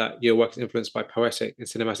statement, you said that your work is influenced by poetic and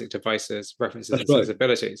cinematic devices, references, and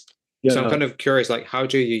sensibilities. Yeah. So I'm kind of curious, like, how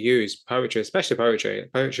do you use poetry, especially poetry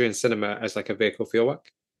and cinema, as like a vehicle for your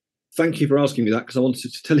work? Thank you for asking me that, because I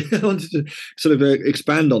wanted to tell you, I wanted to sort of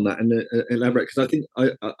expand on that and elaborate, because I think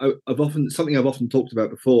I've often talked about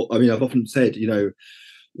before. I mean, I've often said,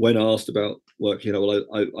 when asked about work, I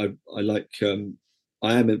like,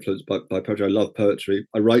 I am influenced by poetry. I love poetry.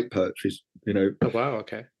 I write poetry, Oh, wow.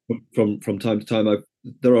 Okay. From time to time.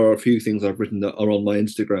 There are a few things I've written that are on my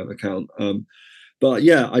Instagram account. But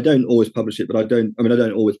yeah, I don't always publish it, but I don't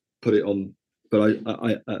always put it on, but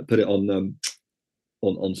I put it on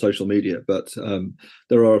social media. But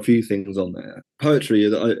there are a few things on there. Poetry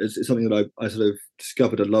is something that I sort of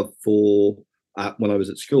discovered a love for when I was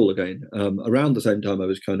at school again. Around the same time, I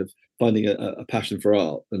was kind of finding a passion for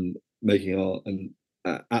art and making art, and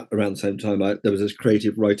at around the same time, there was this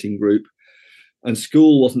creative writing group. And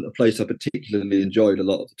school wasn't a place I particularly enjoyed a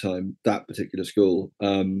lot of the time. That particular school,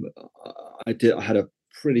 I had a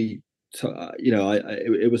pretty,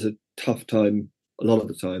 it was a tough time a lot of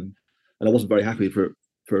the time, and I wasn't very happy for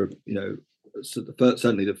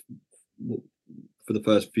certainly for the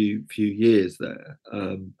first few years there.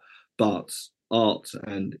 But art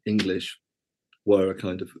and English were a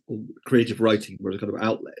kind of creative writing were a kind of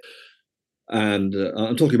outlet. And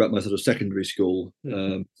I'm talking about my sort of secondary school.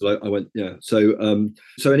 So I went, So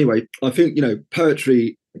anyway, I think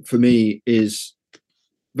poetry for me is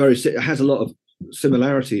it has a lot of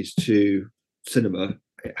similarities to cinema.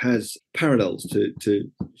 It has parallels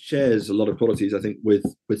to shares a lot of qualities, I think, with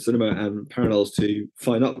cinema, and parallels to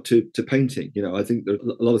fine art, to painting. I think there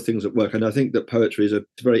are a lot of things that work, and I think that poetry is a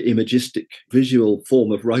very imagistic, visual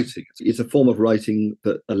form of writing. It's a form of writing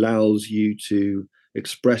that allows you to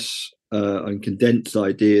express and condense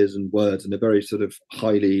ideas and words in a very sort of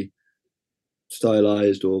highly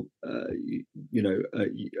stylized or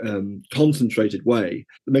concentrated way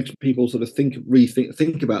that makes people sort of think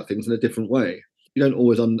about things in a different way. You don't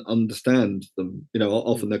always understand them.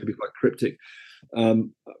 Often they can be quite cryptic.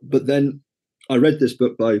 But then I read this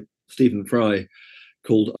book by Stephen Fry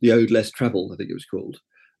called The Ode Less Travelled, I think it was called,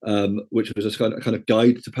 which was a kind of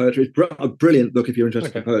guide to poetry. It's a brilliant book if you're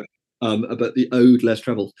interested in poetry. But The Ode Less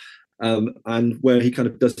Travelled, and where he kind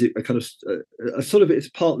of does it, it's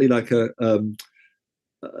partly like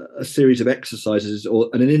a series of exercises or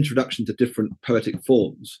an introduction to different poetic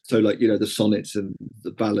forms. So like the sonnets and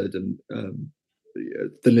the ballad and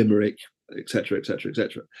the limerick, etc., etc.,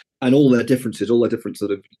 etc., and all their differences, all their different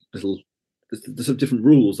sort of little, the sort of different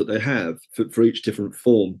rules that they have for each different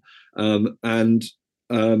form.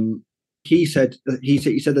 He said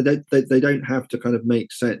that they don't have to kind of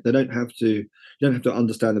make sense. You don't have to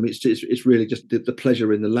understand them. It's really just the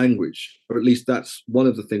pleasure in the language, or at least that's one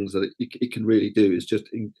of the things that it can really do, is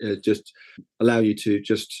just allow you to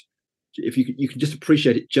just, if you can just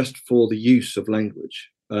appreciate it just for the use of language.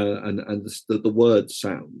 and the word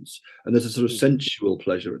sounds, and there's a sort of sensual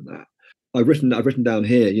pleasure in that. I've written down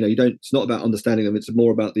here, it's not about understanding them, it's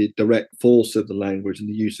more about the direct force of the language and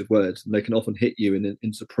the use of words, and they can often hit you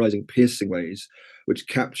in surprising, piercing ways, which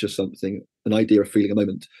capture something, an idea, a feeling, a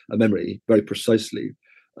moment, a memory, very precisely,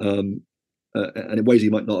 and in ways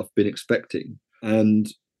you might not have been expecting. And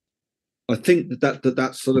I think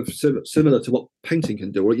that's sort of similar to what painting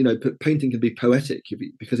can do. Or painting can be poetic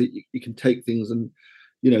because you can take things and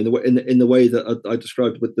in the way that I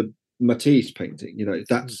described with the Matisse painting.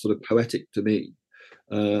 That's sort of poetic to me,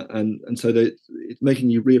 and so it's making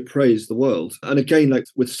you reappraise the world. And again, like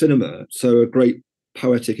with cinema, so a great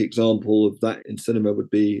poetic example of that in cinema would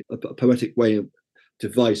be a poetic way of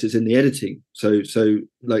device is in the editing. So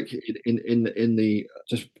like in the,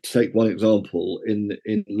 just to take one example, in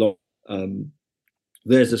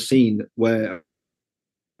there's a scene where,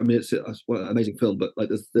 I mean, it's an amazing film, but like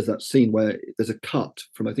there's that scene where there's a cut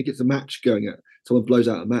from, I think it's a match going at, someone blows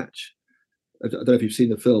out a match. I don't know if you've seen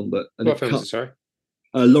the film, but what film is it, sorry?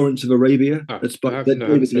 Lawrence of Arabia. Oh, it's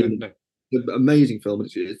no. Amazing film.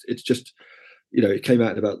 It's just, it came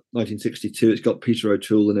out in about 1962. It's got Peter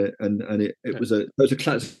O'Toole in it, and it was a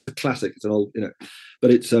classic. It's an old, but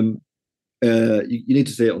it's you need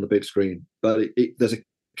to see it on the big screen. But there's a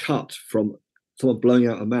cut from someone blowing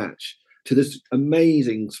out a match to this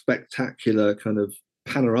amazing, spectacular kind of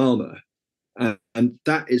panorama, and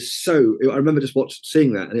that is so. I remember just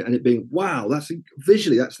seeing that and it being, wow, that's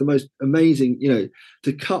visually, that's the most amazing.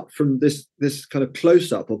 To cut from this kind of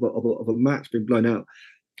close up of a match being blown out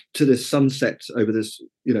to this sunset over this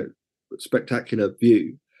spectacular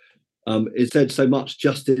view. It said so much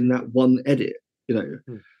just in that one edit.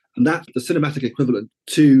 And that's the cinematic equivalent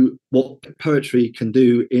to what poetry can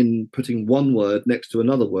do in putting one word next to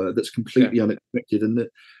another word that's completely unexpected and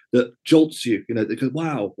that jolts you. Because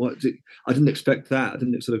wow, I didn't expect that. I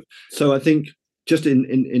didn't sort of. So I think just in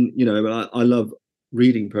I love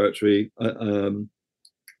reading poetry,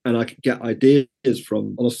 and I can get ideas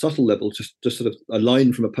from, on a subtle level, just sort of a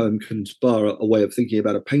line from a poem can inspire a way of thinking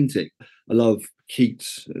about a painting. I love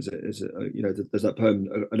Keats. There's that poem,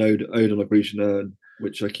 an ode on a Grecian urn,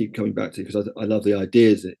 which I keep coming back to because I love the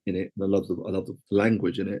ideas in it, and I love the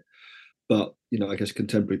language in it. But I guess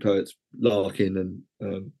contemporary poets, Larkin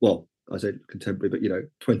and I say contemporary, but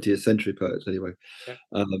 20th century poets anyway.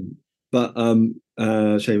 Yeah. But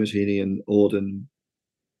Seamus Heaney and Auden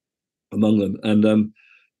among them, and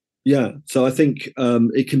so I think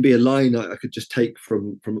it can be a line I could just take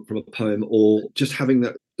from a poem, or just having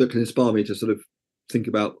that can inspire me to sort of think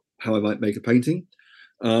about how I might make a painting.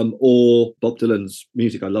 Or Bob Dylan's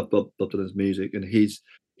music. I love Bob Dylan's music, and he's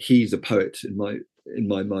a poet in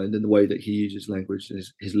my mind in the way that he uses language and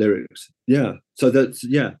his lyrics. Yeah. So that's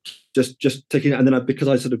just taking it, and then because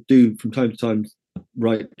I sort of do from time to time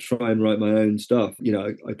try and write my own stuff.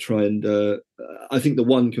 I try and I think the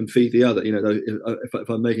one can feed the other. If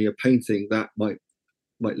I'm making a painting, that might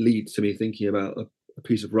lead to me thinking about a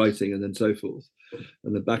piece of writing, and then so forth,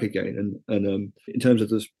 and then back again. And in terms of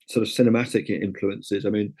the sort of cinematic influences, I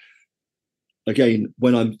mean, again,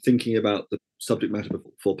 when I'm thinking about the subject matter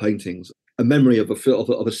for paintings, a memory of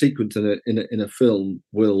a sequence in a film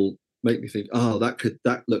will make me think,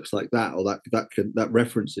 that looks like that, or that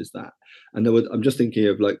references that. And I'm just thinking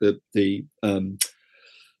of like the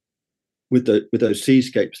with those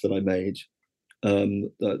seascapes that I made. I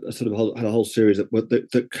sort of had a whole series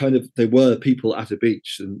that kind of, they were people at a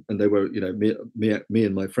beach, and they were me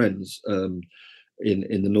and my friends in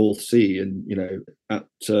the North Sea, and at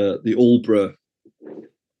the Aldborough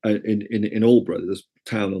in Aldborough, this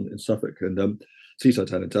town in Suffolk, and seaside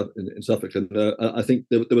town in Suffolk, and I think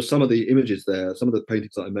there were some of the images there, some of the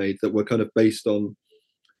paintings that I made that were kind of based on,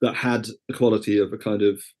 that had the quality of a kind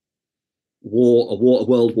of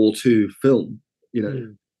World War II film,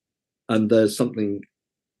 and there's something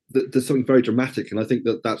very dramatic, and I think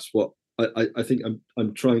that's what I think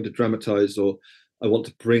I'm trying to dramatize, or I want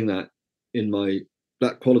to bring that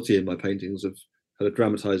quality in my paintings of kind of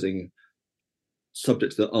dramatizing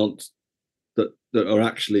subjects that are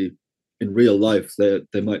actually in real life.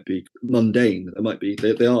 They might be mundane,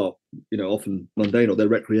 they are often mundane, or they're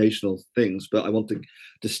recreational things, but I want to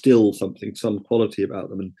distill some quality about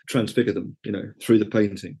them and transfigure them through the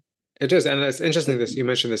painting. It does, and it's interesting that you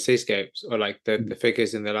mentioned the seascapes, or like the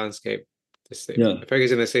figures in the landscape, the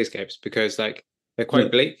figures in the seascapes, because like they're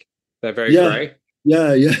quite bleak, they're very grey.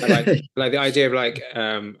 Like the idea of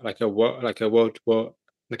like a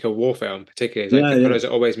war film, particularly, like the colours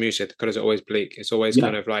are always muted, the colours are always bleak. It's always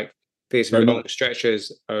kind of like these long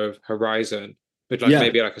stretches of horizon with like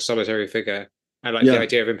maybe like a solitary figure and like the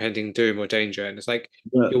idea of impending doom or danger. And it's like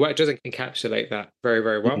your work doesn't encapsulate that very,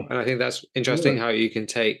 very well. And I think that's interesting how you can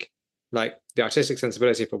take like the artistic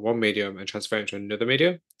sensibility from one medium and transfer it into another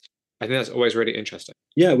medium. I think that's always really interesting.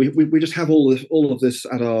 Yeah, we just have all of this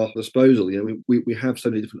at our disposal. You know, we have so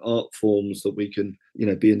many different art forms that we can, you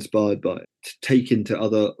know, be inspired by, to take into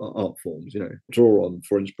other art forms, you know, draw on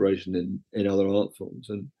for inspiration in other art forms.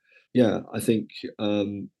 And yeah, I think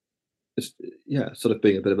it's sort of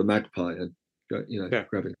being a bit of a magpie and, you know,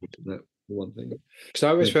 grabbing that one thing. So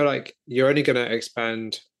I always feel like you're only going to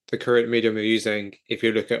expand the current medium you're using if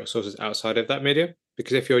you look at sources outside of that medium.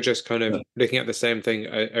 Because if you're just kind of looking at the same thing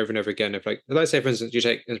over and over again, if like, let's say, for instance, you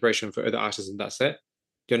take inspiration for other artists and that's it,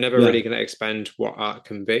 you're never really going to expand what art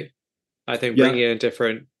can be. I think bringing in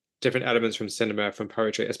different elements from cinema, from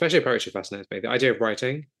poetry, especially poetry, fascinates me. The idea of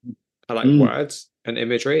writing, I like words and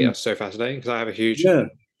imagery are so fascinating because I have a huge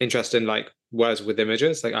interest in like words with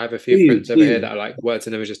images. Like I have a few prints over here that are like words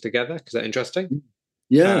and images together because they're interesting.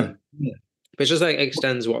 But it just like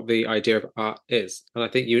extends what the idea of art is. And I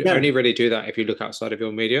think you only really do that if you look outside of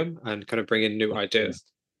your medium and kind of bring in new ideas.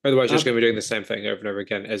 Otherwise, you're just going to be doing the same thing over and over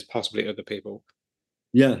again as possibly other people.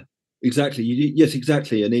 Yeah, exactly. Yes,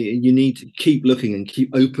 exactly. And you need to keep looking and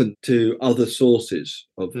keep open to other sources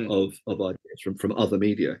of ideas from other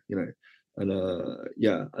media, you know. And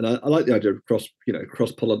and I like the idea of cross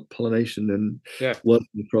pollination and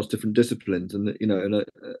working across different disciplines, and you know,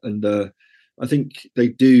 and I think they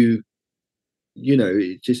do. You know,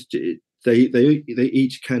 they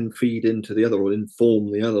each can feed into the other or inform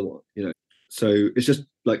the other one. You know, so it's just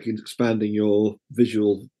like expanding your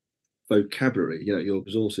visual vocabulary. You know, your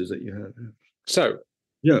resources that you have. So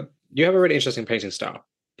you have a really interesting painting style.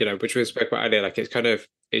 You know, which we spoke about earlier. Like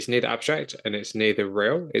it's neither abstract and it's neither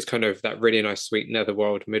real. It's kind of that really nice, sweet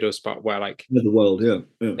netherworld middle spot where like netherworld,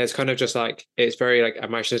 it's kind of just like it's very like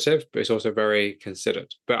imaginative, but it's also very considered.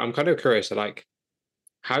 But I'm kind of curious, like,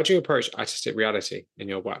 how do you approach artistic reality in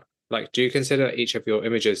your work? Like, do you consider each of your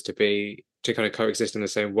images to kind of coexist in the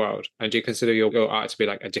same world? And do you consider your art to be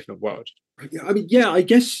like a different world? I mean, yeah, I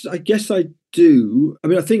guess I do. I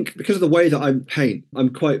mean, I think because of the way that I paint,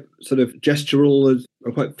 I'm quite sort of gestural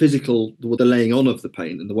or quite physical with the laying on of the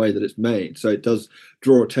paint and the way that it's made. So it does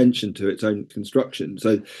draw attention to its own construction.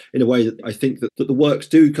 So in a way that I think that the works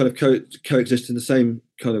do kind of coexist in the same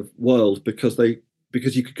kind of world because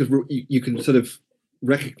you can sort of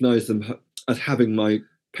recognize them as having my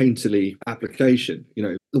painterly application. You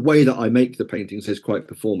know, the way that I make the paintings is quite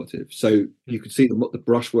performative, so you can see the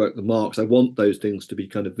brushwork, the marks. I want those things to be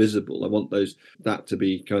kind of visible. I want that to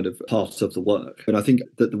be kind of parts of the work. And I think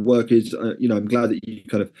that the work is you know, I'm glad that you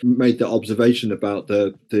kind of made that observation about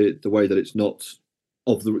the way that it's not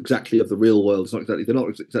exactly of the real world. They're not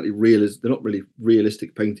exactly real. They're not really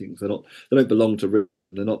realistic paintings. They don't belong to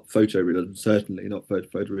they're not photorealism, certainly not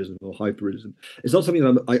photorealism or hyperrealism. It's not something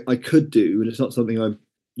that I could do, and it's not something I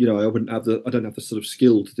don't have the sort of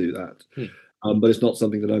skill to do that. But it's not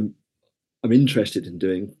something that I'm interested in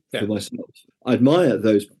doing for myself. I admire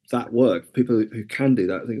that work, people who can do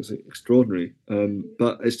that. I think it's extraordinary.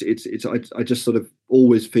 But I just sort of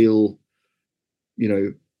always feel, you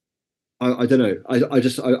know, I don't know.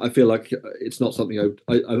 I feel like it's not something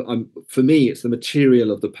I'm. For me, it's the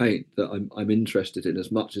material of the paint that I'm interested in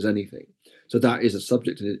as much as anything. So that is a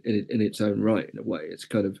subject in its own right, in a way. It's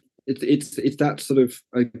kind of it's that sort of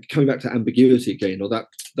coming back to ambiguity again, or that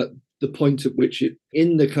the point at which it,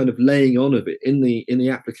 in the kind of laying on of it, in the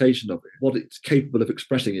application of it, what it's capable of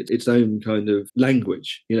expressing, its own kind of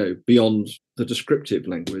language, you know, beyond the descriptive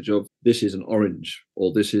language of this is an orange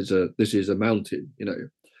or this is a mountain, you know.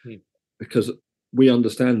 Because we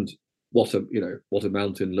understand what a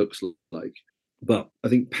mountain looks like, but I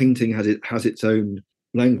think painting has its own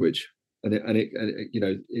language, and it you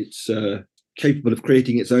know, it's capable of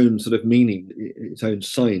creating its own sort of meaning, its own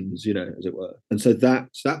signs, you know, as it were. And so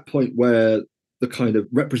that's that point where the kind of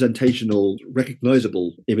representational,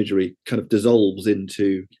 recognizable imagery kind of dissolves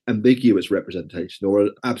into ambiguous representation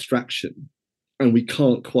or abstraction, and we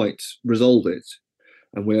can't quite resolve it.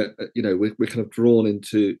 And we're kind of drawn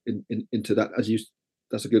into that,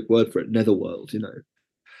 that's a good word for it, netherworld, you know,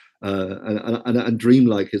 and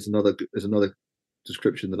dreamlike is another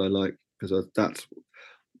description that I like, because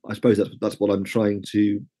I suppose that's what I'm trying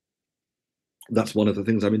to. That's one of the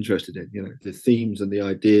things I'm interested in. You know, the themes and the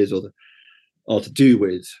ideas are to do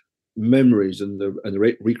with memories and the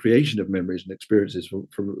recreation of memories and experiences from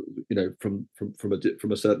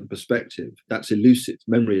a certain perspective. That's elusive.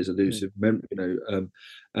 Memory is elusive.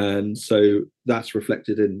 And so that's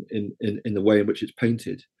reflected in the way in which it's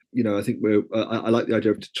painted. I think I like the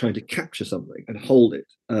idea of trying to capture something and hold it.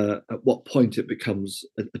 At what point it becomes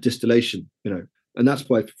a distillation, and that's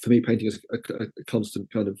why for me painting is a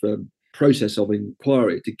constant kind of process of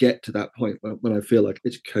inquiry to get to that point when I feel like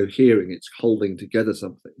it's cohering, it's holding together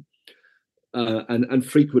something, and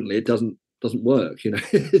frequently it doesn't work.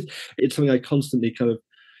 It's something I constantly kind of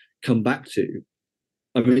come back to.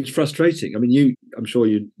 I mean, it's frustrating. I mean, I'm sure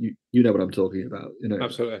you know what I'm talking about.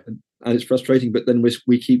 Absolutely. And it's frustrating, but then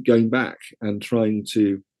we keep going back and trying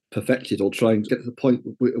to perfect it, or trying to get to the point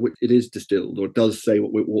where it is distilled or does say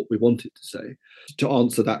what we want it to say. To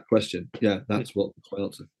answer that question, that's what my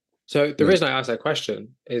answer. So the reason I asked that question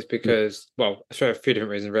is because, well, for a few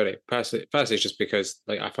different reasons, really. Firstly, it's just because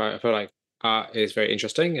like I feel like art is very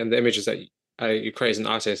interesting, and the images that you create as an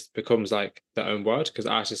artist becomes like their own world, because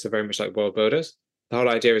artists are very much like world builders. The whole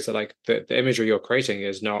idea is that like the imagery you're creating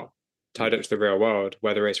is not tied up to the real world,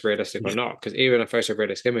 whether it's realistic or not, because even a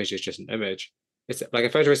photorealistic image is just an image. It's like a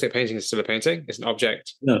photorealistic painting is still a painting. It's an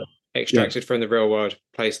object extracted from the real world,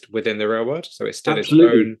 placed within the real world. So it's still its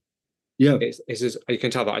own. Yeah, it's you can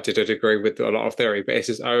tell that I did a degree with a lot of theory, but it's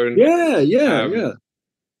his own.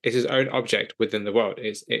 It's his own object within the world.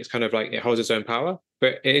 It's kind of like it holds its own power.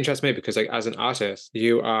 But it interests me because like as an artist,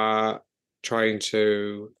 you are trying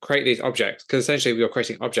to create these objects, because essentially you're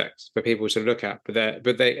creating objects for people to look at, but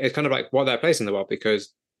it's kind of like what they're placed in the world,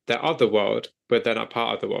 because they're of the world, but they're not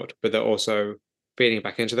part of the world, but they're also feeding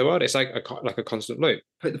back into the world. It's like a constant loop.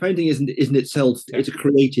 The painting isn't itself. It's a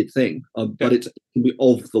created thing, but it can be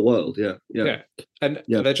of the world. And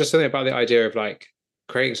there's just something about the idea of like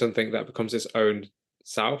creating something that becomes its own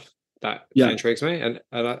self that intrigues me, and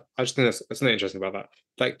I just think there's something interesting about that.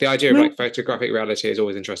 Like the idea of like photographic reality has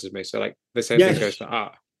always interested me. So like the same thing goes for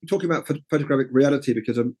art. You're talking about photographic reality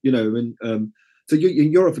because so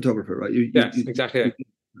you're a photographer, right? Yes, exactly.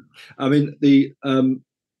 I mean, the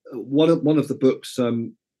one of the books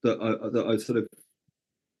that I sort of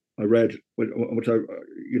I read, which I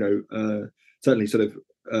certainly sort of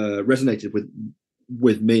resonated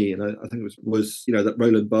with me, and I think it was that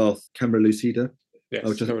Roland Barthes Camera Lucida.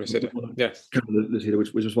 Yes, Camera Lucida,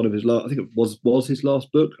 which was one of his last. I think it was his last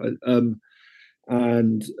book.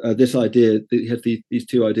 And this idea, he had these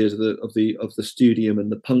two ideas of the studium and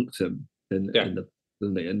the punctum, and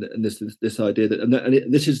this idea that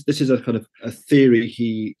this is a kind of a theory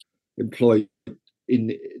he employed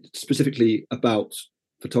in specifically about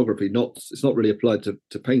photography. It's not really applied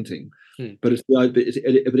to painting, but it's but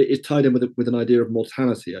it is tied in with an idea of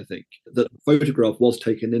mortality. I think that the photograph was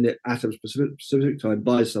taken in it at a specific time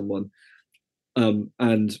by someone, and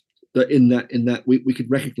that in that we could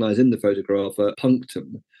recognize in the photograph a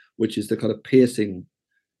punctum, which is the kind of piercing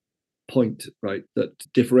point, right, that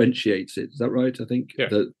differentiates it. Is that right? I think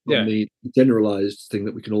the generalized thing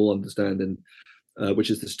that we can all understand, and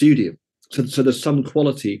which is the studium. So there's some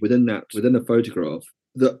quality within a photograph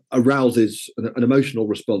that arouses an emotional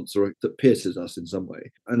response, or that pierces us in some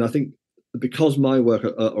way. And I think because my work,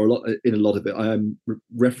 or a lot of it, I am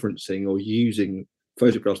referencing or using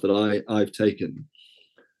photographs that I've taken.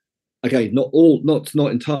 Again, not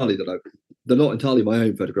entirely they're not entirely my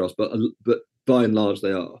own photographs, but by and large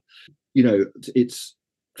they are. It's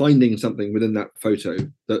finding something within that photo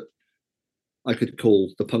that I could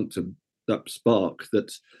call the punctum, that spark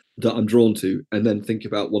that I'm drawn to, and then think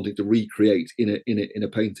about wanting to recreate in a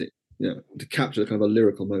painting, to capture kind of a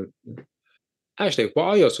lyrical moment. Actually, what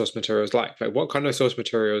are your source materials like? Like, what kind of source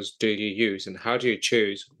materials do you use, and how do you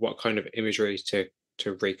choose what kind of imagery to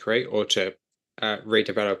recreate or to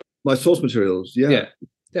redevelop? My source materials,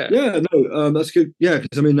 that's good. Yeah,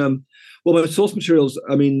 because I mean, well, my source materials,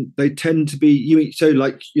 I mean, they tend to be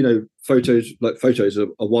photos. Like photos are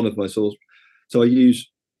one of my source. So I do use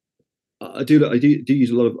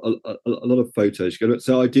a lot of photos.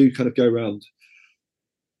 So I do kind of go around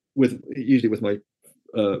usually with my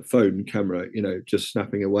phone camera, just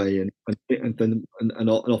snapping away, and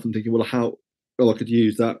often thinking, well, I could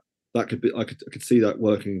use that. That could be, I could see that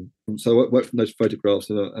working. So I work from those photographs,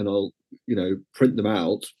 and I'll print them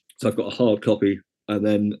out. So I've got a hard copy, and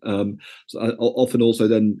then so I often also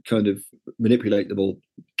then kind of manipulate them or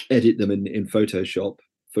edit them in Photoshop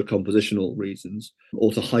for compositional reasons,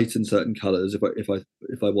 or to heighten certain colors if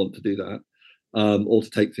I want to do that, or to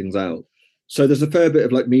take things out. So there's a fair bit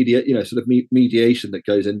of like mediation that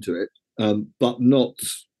goes into it, but not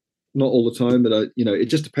all the time. But it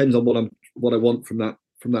just depends on what I want from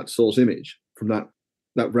that source image, from that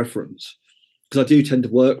reference, because I do tend to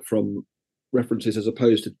work from references as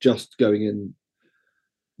opposed to just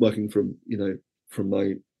working from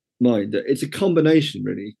my mind. It's a combination,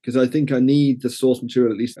 really, because I think I need the source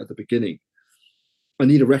material at least at the beginning, I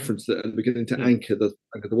need a reference that I'm beginning to anchor the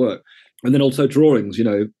work. And then also drawings,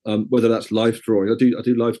 whether that's life drawing. I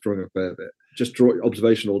do life drawing a fair bit, just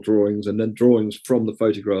observational drawings, and then drawings from the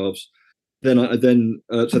photographs. Those are the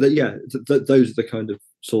kind of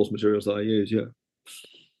source materials that I use. Yeah.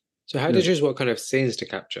 So how did you choose what kind of scenes to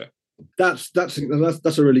capture? That's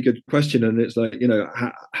a really good question, and it's like,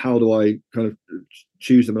 how do I kind of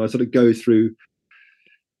choose them? And I sort of go through.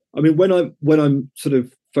 I mean, when I'm sort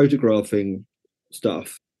of photographing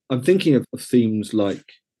stuff, I'm thinking of themes like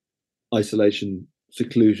isolation,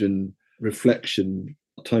 seclusion, reflection,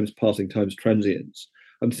 times passing, times transience.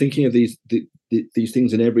 I'm thinking of these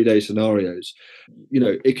things in everyday scenarios.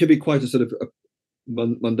 It could be quite a sort of a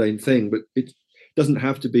mundane thing, but it doesn't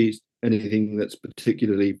have to be anything that's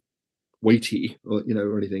particularly weighty or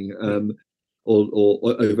anything or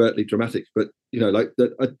overtly dramatic. But like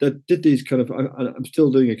that, I did these kind of. I'm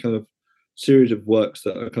still doing a kind of series of works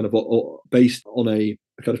that are kind of based on a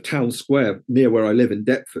kind of town square near where I live in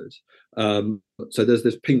Deptford. So there's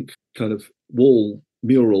this pink kind of wall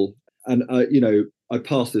mural, and I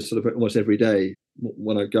pass this sort of almost every day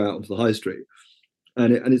when I go out onto the high street.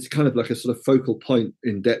 And it's kind of like a sort of focal point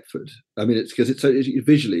in Deptford. I mean, it's because it's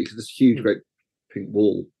visually, because it's a huge, great pink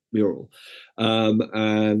wall mural,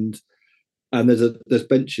 and there's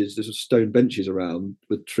benches, there's stone benches around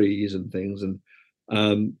with trees and things, and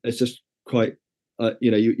it's just quite,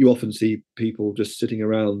 you often see people just sitting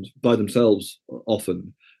around by themselves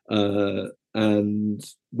often, and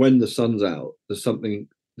when the sun's out, there's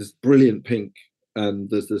this brilliant pink, and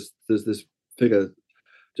there's this figure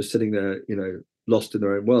just sitting there, lost in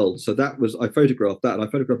their own world. So I photographed that, and I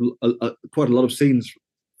photographed quite a lot of scenes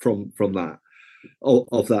from that,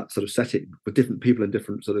 of that sort of setting, with different people in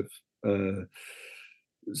different sort of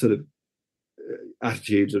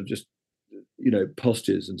attitudes of just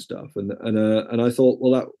postures and stuff, and I thought,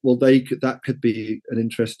 that could be an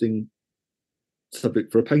interesting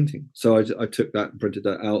subject for a painting. So I took that and printed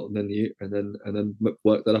that out, and then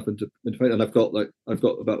worked that up into paint. And I've got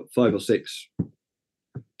about 5 or 6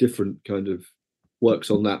 different kind of works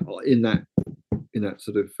on that in that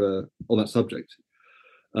sort of on that subject,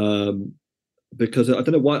 because I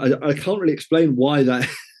don't know why, I can't really explain why that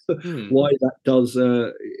why that does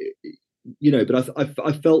but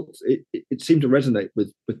I felt it seemed to resonate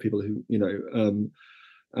with people who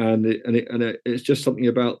and it's just something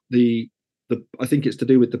about the I think it's to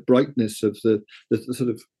do with the brightness of the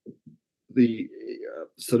sort of the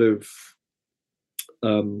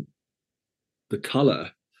the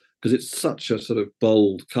color, because it's such a sort of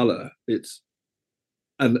bold color. It's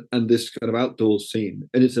and this kind of outdoors scene,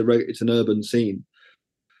 and it's an urban scene,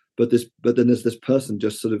 but then there's this person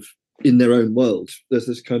just sort of in their own world. There's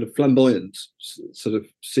this kind of flamboyant sort of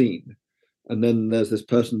scene, and then there's this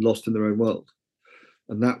person lost in their own world,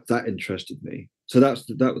 and that interested me. So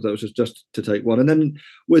that was just to take one, and then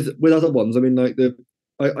with other ones, I mean, like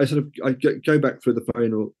I go back through the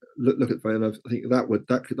phone or look at the phone, and I think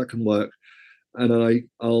that can work, and then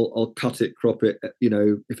I'll cut it, crop it,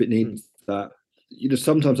 if it needs that.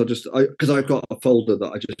 Sometimes because I've got a folder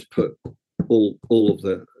that I just put all of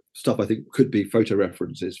the stuff I think could be photo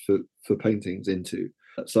references for paintings into,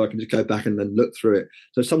 so I can just go back and then look through it.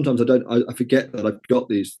 So sometimes I forget that I've got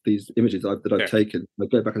these images that I've taken. I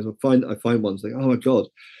go back and I find ones, like, oh my god,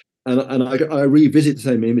 and I revisit the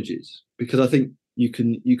same images, because I think you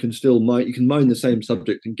can still mine the same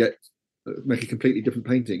subject and make a completely different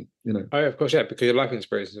painting. Oh, of course, yeah, because your life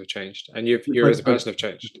experiences have changed, and you as a person have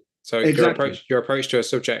changed. So exactly. your approach to a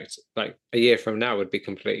subject like a year from now would be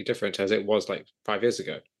completely different as it was like 5 years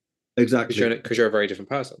ago. Exactly, because you're a very different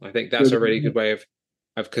person. I think that's a really good way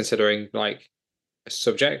of considering like a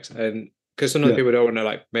subject, and because sometimes people don't want to,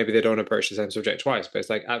 like, maybe they don't approach the same subject twice, but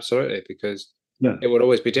it's like, absolutely, because it will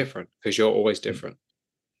always be different, because you're always different.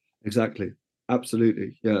 Exactly.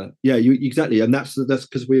 Absolutely, yeah. You exactly, and that's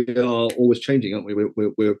because we are always changing, aren't we?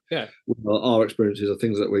 Our experiences are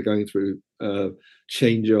things that we're going through,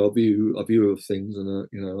 change our view of things, and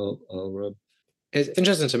it's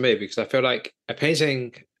interesting to me, because I feel like a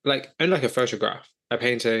painting, like unlike a photograph, a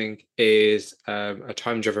painting is a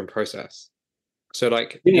time-driven process. So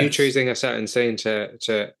like you choosing a certain scene to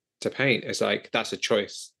paint is like, that's a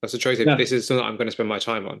choice. That's a choice. If this is something I'm going to spend my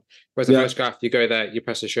time on. Whereas a photograph, you go there, you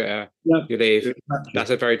press the shutter, you leave. Exactly.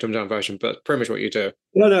 That's a very dumbed down version, but pretty much what you do.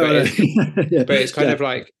 But it's kind of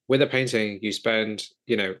like with a painting, you spend,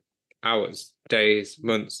 hours, days,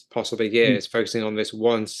 months, possibly years focusing on this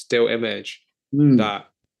one still image that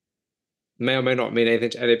may or may not mean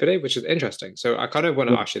anything to anybody, which is interesting. So I kind of want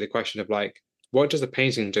to ask you the question of like, what does a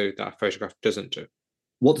painting do that a photograph doesn't do?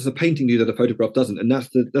 what does a painting do that a photograph doesn't? And that's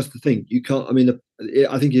the thing. You can't. I mean,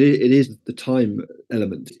 I think it is the time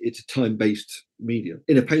element. It's a time-based medium.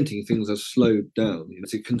 In a painting, things are slowed down.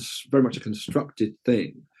 It's very much a constructed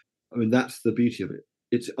thing. I mean, that's the beauty of it.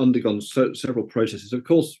 It's undergone several processes. Of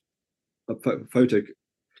course, a photo,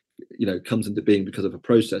 comes into being because of a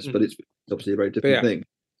process, but it's obviously a very different thing.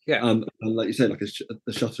 Yeah. And like you say, like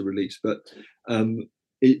a shutter release, but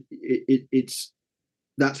it's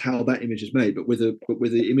that's how that image is made. But with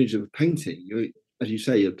the image of a painting, as you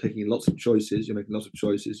say, you're taking lots of choices. You're making lots of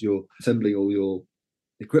choices. You're assembling all your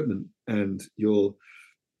equipment, and you're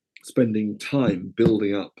spending time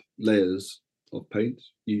building up layers of paint,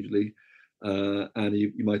 usually. And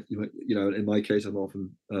you might, in my case, I'm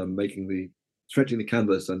often stretching the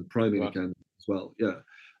canvas and priming the canvas as well. Yeah.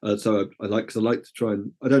 So I like to try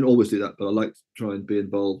and, I don't always do that, but I like to try and be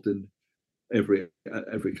involved in every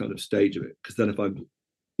kind of stage of it. Because then if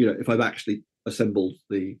I've actually assembled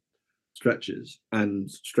the stretches and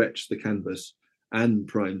stretched the canvas and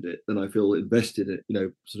primed it, then I feel invested in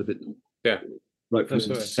it, sort of it. Yeah. Right from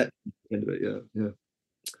the set end of it.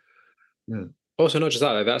 Yeah. Also, not just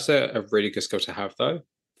that, like, that's a really good skill to have, though,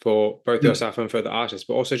 for both yourself and for the artist,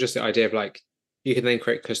 but also just the idea of like, you can then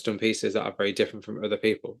create custom pieces that are very different from other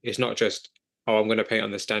people. It's not just, I'm going to paint on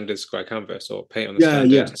the standard square canvas or paint on the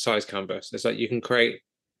standard size canvas. It's like you can create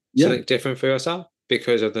something different for yourself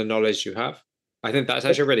because of the knowledge you have. I think that's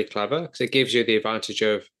actually really clever because it gives you the advantage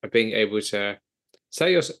of being able to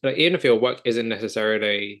say even if your work isn't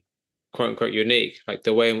necessarily quote unquote unique, like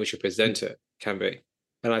the way in which you present it can be.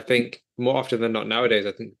 And I think more often than not nowadays,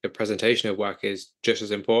 I think the presentation of work is just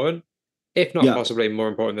as important, if not possibly more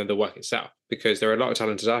important than the work itself, because there are a lot of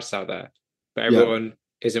talented artists out there, but everyone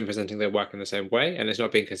isn't presenting their work in the same way, and it's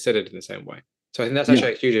not being considered in the same way. So I think that's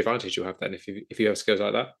actually a huge advantage you have then if you have skills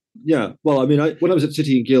like that. Yeah. Well, I mean, when I was at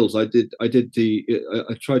City and Guilds, I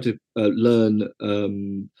tried to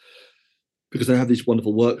learn. Because they have these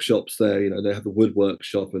wonderful workshops there, they have the wood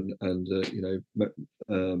workshop and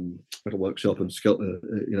metal workshop and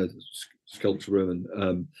sculpture room,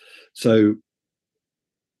 and so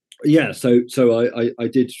I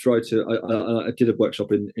did try to. I did a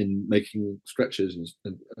workshop in making stretches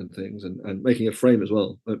and things, and making a frame as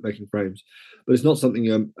well, making frames. But it's not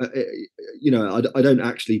something I don't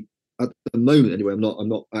actually, at the moment anyway. I'm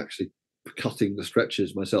not actually cutting the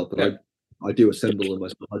stretches myself, but I do assemble them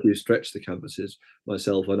myself. I do stretch the canvases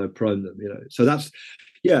myself, and I prime them. So that's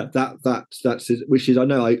it, which is, I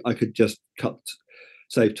know I could just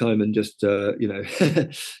save time and just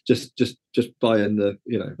just buy in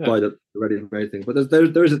buy the ready-made thing. But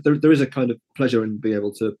there is a kind of pleasure in being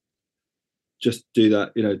able to just do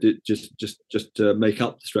that. Just make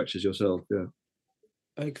up the stretches yourself. Yeah.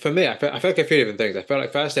 Like for me, I feel like a few different things. I feel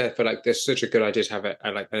like there's such a good idea to have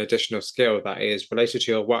like an additional skill that is related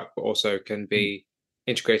to your work, but also can be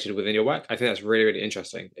integrated within your work. I think that's really, really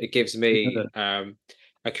interesting. It gives me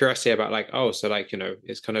a curiosity about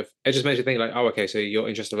it's kind of, it just makes you think like, oh, okay, so you're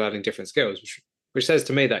interested in learning different skills, which says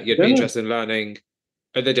to me that you'd be interested in learning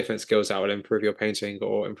other different skills that will improve your painting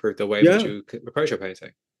or improve the way that you approach your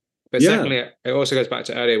painting. But secondly, it also goes back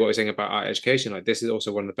to earlier what we were saying about art education. Like this is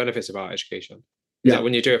also one of the benefits of art education. That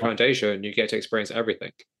when you do a foundation, you get to experience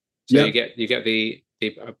everything. So you get the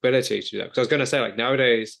ability to do that. Because I was going to say, like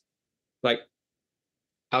nowadays, like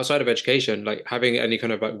outside of education, like having any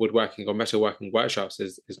kind of like woodworking or metalworking workshops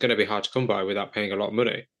is going to be hard to come by without paying a lot of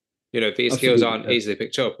money. These skills aren't easily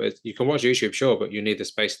picked up. You can watch YouTube, sure, but you need the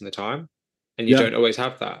space and the time, and you don't always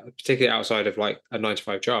have that, particularly outside of like a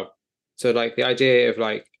 9-to-5 job. So like the idea of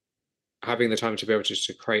like having the time to be able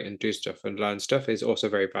to create and do stuff and learn stuff is also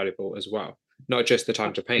very valuable as well. Not just the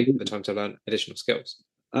time to paint, but the time to learn additional skills.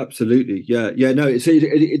 Absolutely, yeah. No,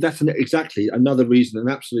 that's exactly another reason, and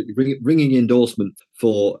absolutely ringing endorsement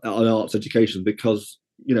for an arts education, because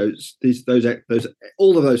those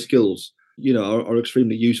all of those skills are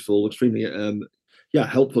extremely useful, extremely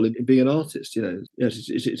helpful in being an artist.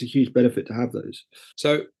 It's a huge benefit to have those.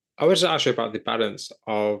 So I wanted to ask you about the balance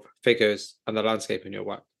of figures and the landscape in your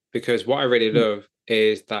work, because what I really love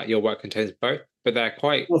is that your work contains both, but they're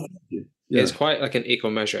quite. It's quite like an equal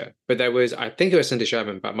measure. But there was, I think it was Cindy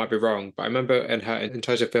Sherman, but I might be wrong. But I remember in her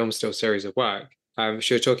entire film still series of work,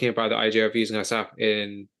 she was talking about the idea of using herself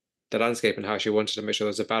in the landscape and how she wanted to make sure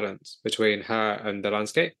there's a balance between her and the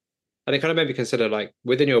landscape. And it kind of made me consider, like,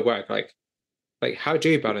 within your work, like how do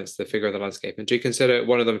you balance the figure and the landscape? And do you consider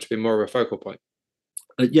one of them to be more of a focal point?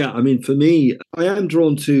 I mean, for me, I am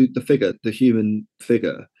drawn to the figure, the human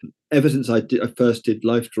figure. Ever since I first did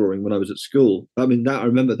life drawing when I was at school. I mean, I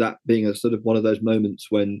remember that being a sort of one of those moments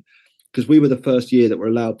when because we were the first year that were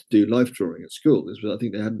allowed to do life drawing at school. I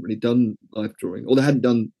think they hadn't really done life drawing, or they hadn't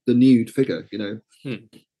done the nude figure,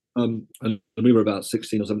 and we were about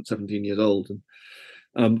 16 or 17 years old,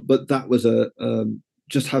 but that was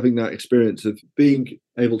just having that experience of being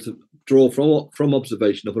able to draw from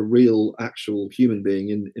observation of a real, actual human being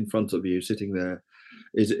in front of you, sitting there.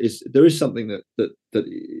 There is something that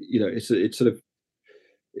it's sort of,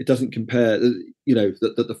 it doesn't compare, that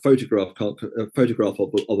the photograph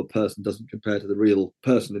of a person doesn't compare to the real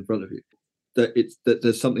person in front of you. That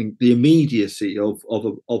there's something, the immediacy of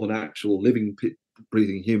an actual living,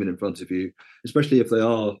 breathing human in front of you, especially if they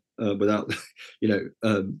are without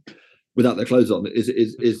without their clothes on, is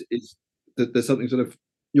that there's something sort of,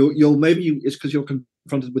 it's because you're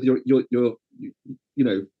confronted with your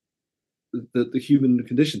the human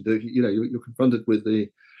condition. You're confronted with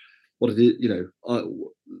what it is.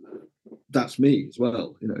 That's me as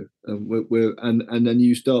well. And then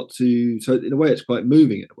you start to. So in a way, it's quite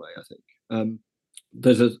moving. In a way, I think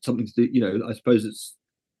there's something to do. I suppose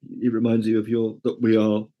it reminds you of that we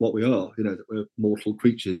are what we are. That we're mortal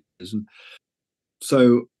creatures, and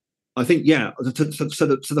so I think So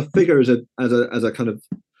the figure as a kind of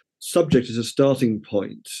subject, as a starting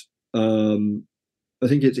point. I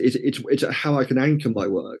think it's how I can anchor my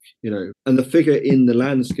work, and the figure in the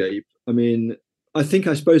landscape. I mean, I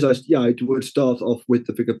suppose I would start off with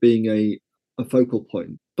the figure being a focal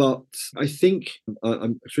point, but I think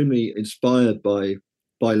I'm extremely inspired by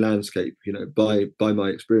landscape, by my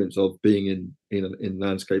experience of being in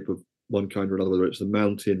landscape of one kind or another, whether it's the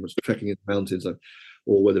mountain, trekking in the mountains,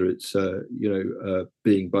 or whether it's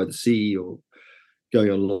being by the sea, or going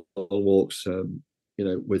on long walks,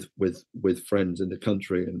 with friends in the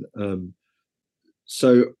country. And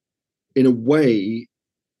so in a way,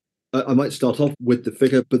 I might start off with the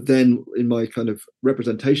figure, but then in my kind of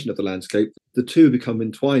representation of the landscape, the two become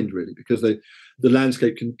entwined, really, because the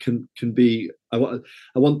landscape can be. I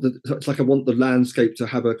want the landscape to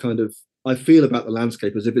have a kind of. I feel about the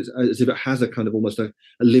landscape as if it has a kind of almost a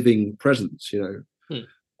living presence,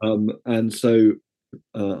 and so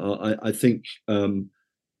I think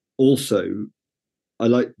also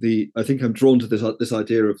I think I'm drawn to this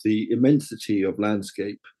idea of the immensity of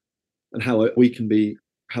landscape, and how we can be,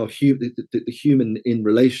 how the human in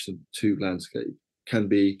relation to landscape can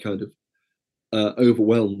be kind of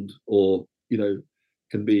overwhelmed, or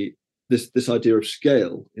can be this idea of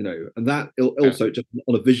scale, and that also just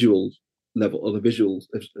on a visual level, on a visual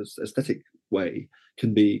aesthetic way,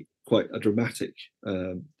 can be quite a dramatic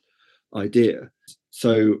idea.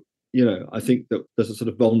 So I think that there's a sort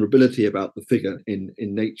of vulnerability about the figure in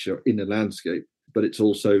nature, in the landscape, but it's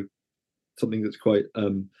also something that's quite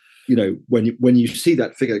when you see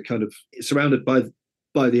that figure kind of surrounded by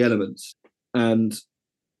the elements, and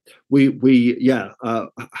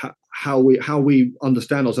how we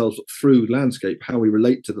understand ourselves through landscape, how we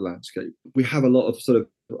relate to the landscape. We have a lot of sort of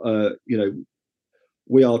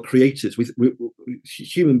we are creators. We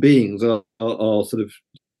human beings are sort of,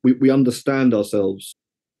 we understand ourselves.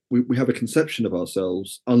 We have a conception of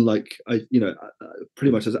ourselves, unlike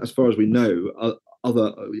pretty much as far as we know,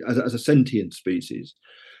 other as a sentient species,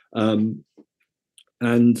 and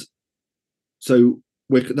so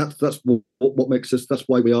that's what makes us. That's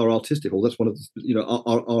why we are artistic, or that's one of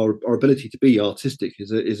our ability to be artistic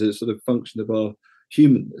is a sort of function of our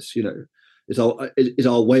humanness. Is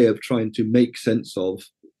our way of trying to make sense of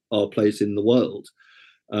our place in the world,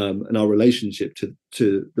 and our relationship to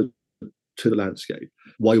the landscape,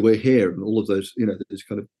 why we're here, and all of those those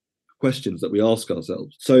kind of questions that we ask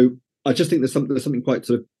ourselves. So I just think there's something quite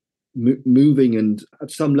sort of moving, and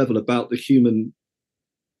at some level, about the human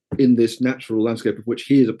in this natural landscape of which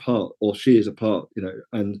he is a part, or she is a part,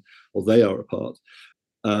 or they are a part.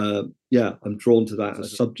 I'm drawn to that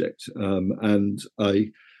as a subject, and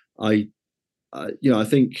I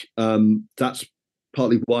think that's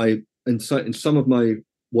partly why in some of my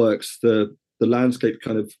works the landscape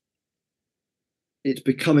kind of, it's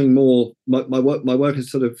becoming more my work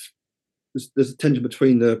is sort of, there's a tension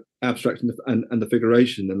between the abstract and the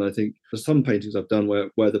figuration, and I think there's some paintings I've done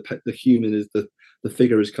where the human is the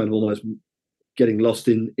figure is kind of almost getting lost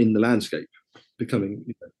in the landscape, becoming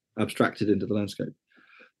abstracted into the landscape.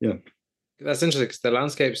 Yeah, that's interesting, because the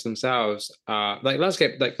landscapes themselves are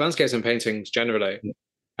landscapes and paintings generally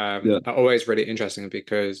are always really interesting,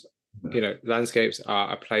 because landscapes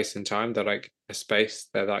are a place in time. They're like a space.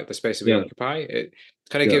 They're like the space that we occupy. It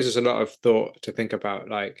kind of gives us a lot of thought to think about,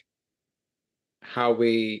 like, how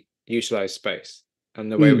we utilize space,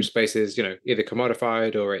 and the way which space is either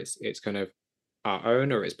commodified, or it's kind of our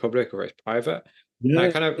own, or it's public, or it's private.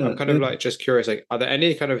 I'm kind of like just curious, like, are there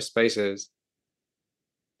any kind of spaces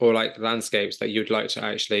or like landscapes that you'd like to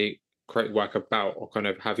actually create work about or kind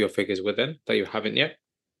of have your figures within that you haven't yet?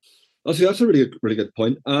 Obviously, that's a really good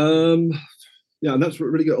point. Yeah, and that's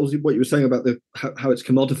really good. Obviously, what you were saying about how it's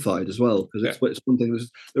commodified as well, because it's one thing.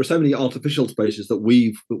 There are so many artificial spaces that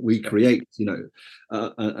we create, and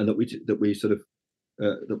that we sort of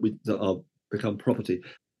that are become property.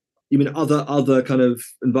 You mean other kind of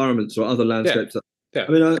environments or other landscapes? Yeah.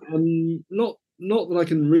 I mean, I'm not that I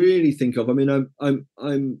can really think of. I mean,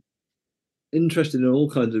 I'm interested in all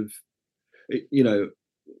kinds of, the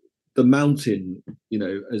mountain, is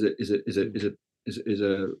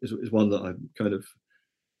one that I'm kind of,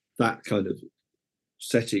 that kind of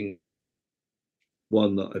setting,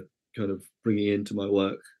 one that I'm kind of bringing into my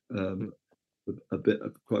work quite a bit,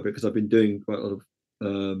 because I've been doing quite a lot of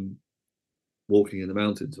walking in the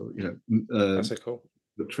mountains, or that's so cool.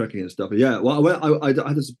 Trekking and stuff. But yeah, well, I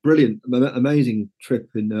had this brilliant, amazing trip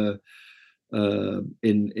in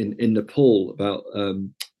Nepal about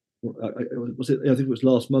was it? I think it was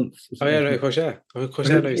last month. Oh yeah, no, of course, yeah, of course,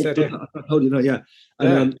 yeah, no, you said, yeah. I told you, no, yeah,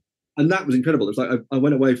 and that was incredible. It was like I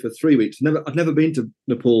went away for 3 weeks. I've never been to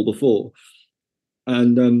Nepal before,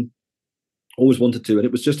 and always wanted to. And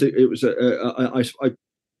it was just, I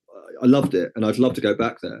loved it, and I'd love to go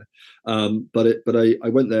back there. But I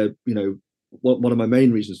went there. One of my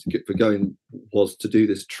main reasons for going was to do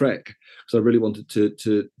this trek, because I really wanted to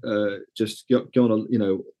just go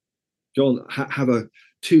on, have a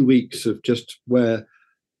 2 weeks of just where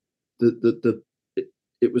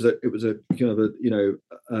it was a kind of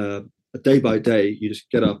a day by day. You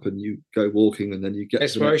just get up and you go walking, and then you get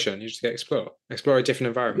exploration. You just get explore a different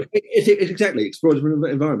environment. Exactly, explore a different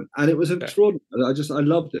environment, and it was extraordinary. I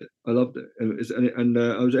loved it. And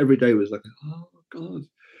I was, every day was like, oh God,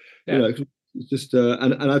 it's just so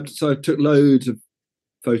I took loads of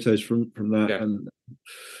photos from that, and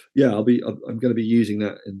I'm going to be using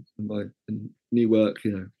that in my new work,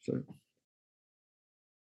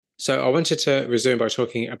 So I wanted to resume by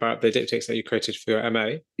talking about the diptychs that you created for your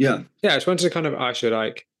MA. Yeah, I just wanted to kind of ask you,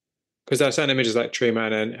 because there are certain images like Tree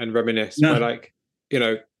Man and Reminisce, where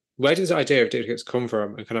where does the idea of diptychs come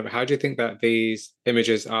from, and kind of how do you think that these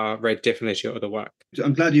images are very different to your other work?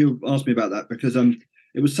 I'm glad you asked me about that, because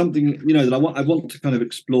it was something that I want to kind of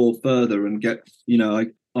explore further and get.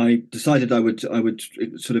 I decided I would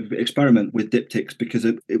sort of experiment with diptychs, because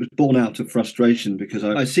it was born out of frustration, because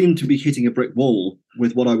I seemed to be hitting a brick wall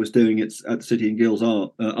with what I was doing at City and Guilds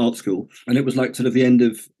art school, and it was like sort of the end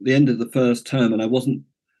of the first term, and I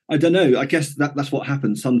don't know. I guess that's what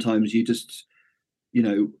happens sometimes. You just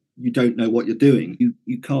you don't know what you're doing.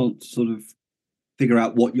 You can't sort of figure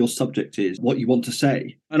out what your subject is, what you want to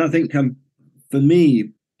say, and I think for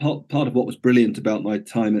me, part of what was brilliant about my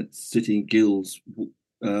time at City and Guilds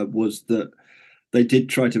was that they did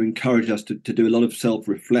try to encourage us to do a lot of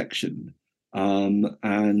self-reflection,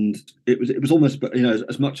 and it was almost,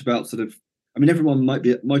 as much about sort of, I mean, everyone might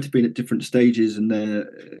have been at different stages, and they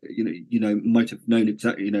might have known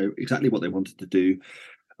exactly what they wanted to do.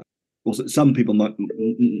 Also, some people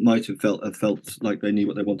might have felt like they knew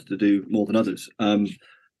what they wanted to do more than others.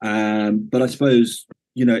 But I suppose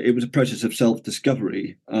it was a process of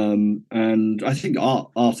self-discovery, and I think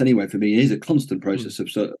art anyway for me is a constant process of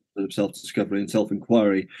self-discovery and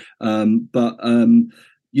self-inquiry. But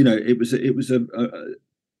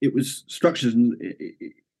it was structured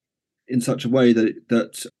in such a way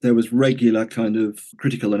that there was regular kind of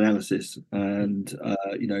critical analysis, and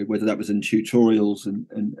whether that was in tutorials and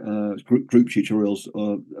group tutorials,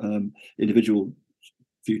 or individual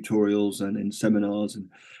tutorials, and in seminars, and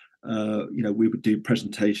we would do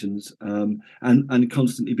presentations, and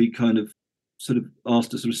constantly be kind of sort of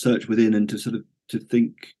asked to sort of search within, and to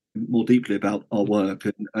think more deeply about our work,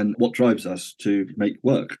 and what drives us to make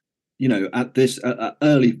work. At this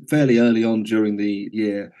fairly early on during the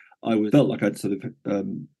year, felt like I'd sort of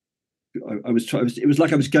it was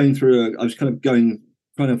like I was going through I was kind of trying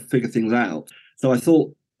to figure things out. So I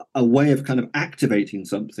thought a way of kind of activating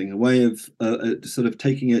something, a way of sort of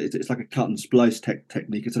taking it. It's like a cut and splice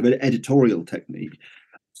technique. It's an editorial technique,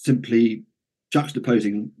 simply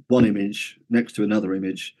juxtaposing one image next to another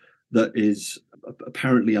image that is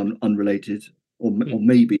apparently unrelated, or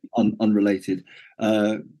maybe unrelated,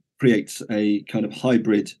 creates a kind of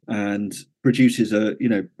hybrid, and produces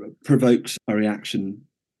provokes a reaction,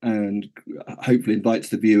 and hopefully invites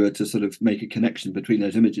the viewer to sort of make a connection between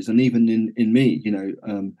those images. And even in me,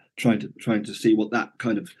 trying to see what that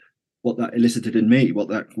elicited in me, what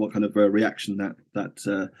kind of reaction that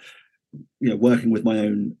working with my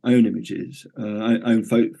own images, own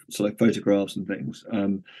photographs and things,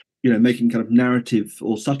 making kind of narrative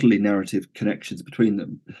or subtly narrative connections between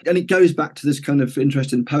them. And it goes back to this kind of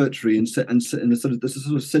interest in poetry and the sort of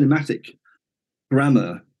cinematic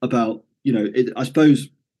grammar about, I suppose,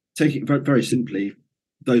 taking very, very simply,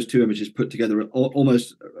 those two images put together are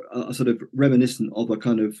almost a sort of reminiscent of a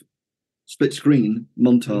kind of split screen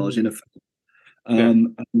montage in a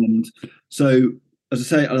film. And so, as I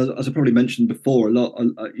say, as I probably mentioned before, a lot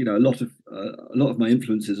of my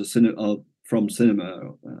influences are from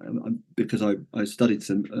cinema, because I studied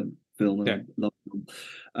film and love film,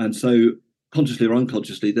 and so consciously or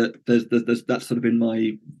unconsciously, that's sort of in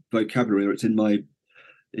my vocabulary, or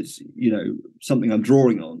it's something I'm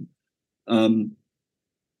drawing on.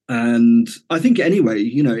 And I think anyway,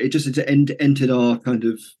 it's entered our kind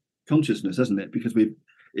of consciousness, hasn't it? Because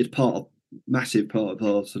it's massive part of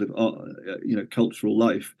our sort of cultural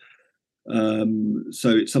life. So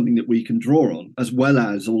it's something that we can draw on, as well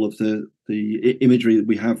as all of the imagery that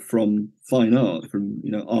we have from fine art, from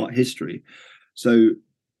art history. So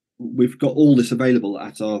we've got all this available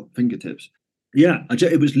at our fingertips. Yeah,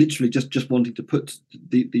 it was literally just wanting to put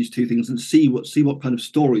these two things and see what kind of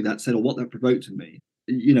story that said, or what that provoked in me.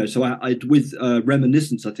 So I with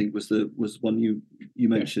Reminiscence, I think was one you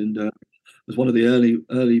mentioned. Was one of the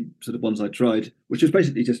early sort of ones I tried, which was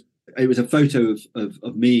basically it was a photo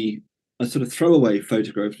of me, a sort of throwaway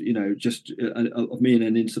photograph, just of me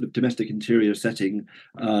in sort of domestic interior setting,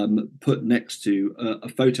 put next to a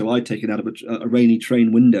photo I'd taken out of a rainy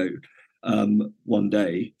train window one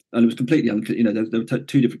day, and it was completely there were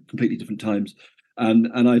two completely different times.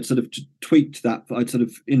 And I'd sort of tweaked that. I'd sort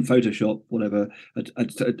of in Photoshop, whatever,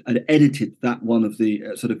 I'd edited that one of the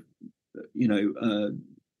sort of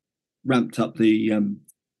ramped up the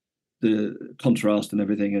contrast and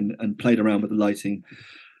everything, and played around with the lighting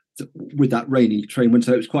with that rainy train window.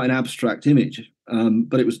 So it was quite an abstract image,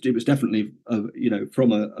 but it was definitely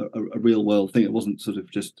from a real world thing. It wasn't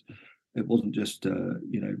just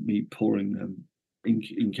me pouring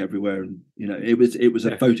ink everywhere, and it was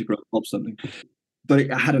a photograph of something. But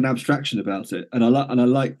it had an abstraction about it, and I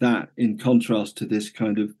like that in contrast to this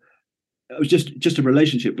kind of. It was just a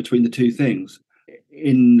relationship between the two things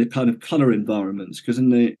in the kind of color environments, because in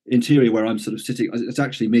the interior where I'm sort of sitting, it's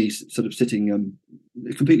actually me sort of sitting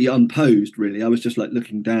completely unposed, really. I was just like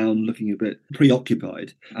looking down, looking a bit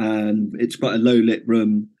preoccupied, and it's quite a low lit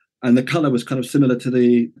room, and the color was kind of similar to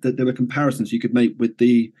there were comparisons you could make with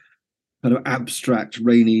the kind of abstract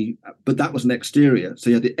rainy, but that was an exterior.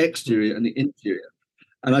 So you had the exterior and the interior,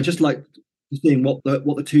 and I just liked seeing what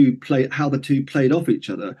the two played, how the two played off each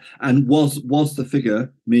other, and was the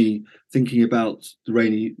figure me thinking about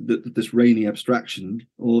this rainy abstraction,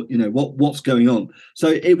 or what's going on. So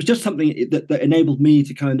it was just something that enabled me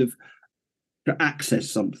to kind of to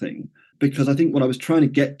access something, because I think what I was trying to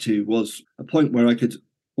get to was a point where I could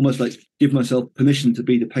almost like give myself permission to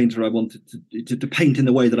be the painter I wanted to paint in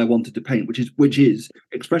the way that I wanted to paint, which is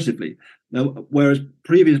expressively. Now, whereas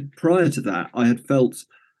prior to that, I had felt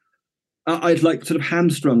I'd like sort of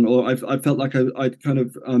hamstrung, or I felt like I'd kind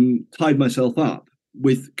of tied myself up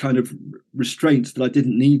with kind of restraints that I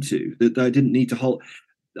didn't need to hold.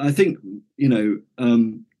 I think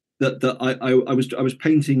that I was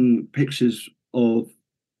painting pictures of.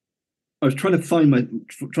 I was trying to find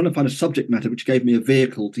a subject matter which gave me a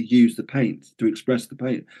vehicle to use the paint, to express the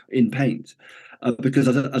paint in paint, because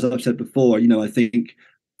as I've said before, I think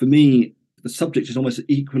for me the subject is almost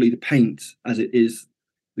equally the paint as it is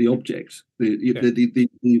the object,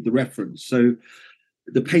 the reference. So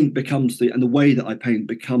the paint becomes and the way that I paint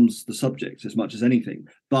becomes the subject as much as anything,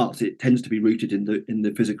 but it tends to be rooted in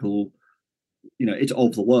the physical. It's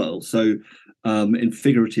of the world. So in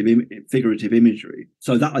figurative imagery.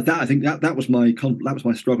 So that I think that was my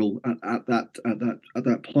struggle at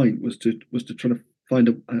that point, was to try to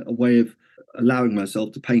find a way of allowing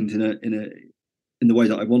myself to paint in the way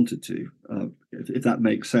that I wanted to, if that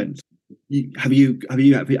makes sense. Have you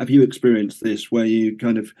experienced this, where you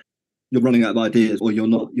kind of you're running out of ideas, or you're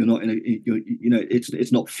not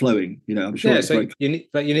it's not flowing? I'm sure. Yeah, so you need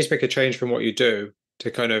to make a change from what you do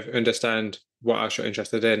to kind of understand what else you're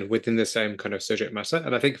interested in within the same kind of subject matter.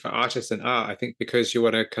 And I think for artists and art, I think because you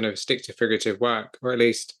want to kind of stick to figurative work, or at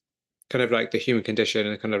least kind of like the human condition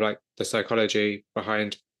and kind of like the psychology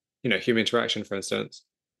behind human interaction, for instance,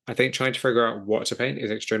 I think trying to figure out what to paint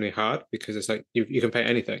is extremely hard, because it's like you can paint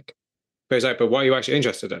anything, but it's like, but what are you actually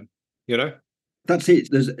interested in? That's it.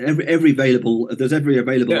 There's every available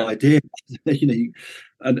idea,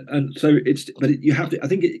 and so you have to. I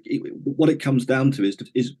think what it comes down to is,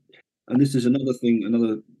 and this is another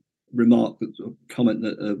remark, comment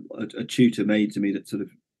that a tutor made to me that sort of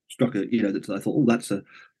struck that I thought, oh, that's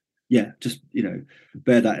yeah, just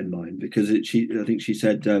bear that in mind, because I think she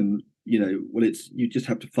said, well, it's, you just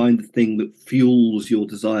have to find the thing that fuels your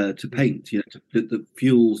desire to paint, that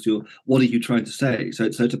fuels your, what are you trying to say? So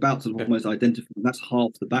it's about sort of almost identifying. That's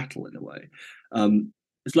half the battle in a way.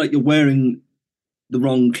 It's like you're wearing the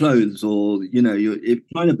wrong clothes, or if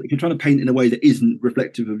you're trying to paint in a way that isn't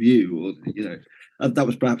reflective of you, or that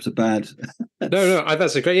was perhaps a bad. No,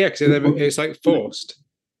 that's a great, yeah, because it's like forced.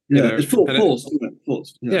 It's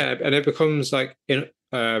forced. Yeah, and it becomes like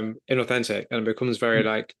inauthentic, and it becomes very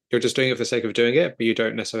like you're just doing it for the sake of doing it, but you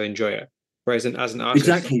don't necessarily enjoy it. Whereas as an artist,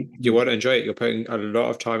 exactly, you want to enjoy it. You're putting a lot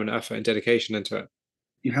of time and effort and dedication into it.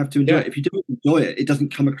 You have to enjoy it. If you don't enjoy it, it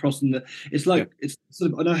doesn't come across in the. It's like it's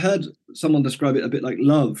sort of, and I heard someone describe it a bit like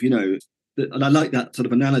love. And I like that sort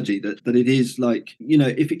of analogy, that it is like,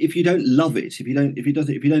 if you don't love it, if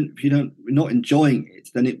you're not enjoying it,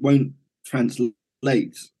 then it won't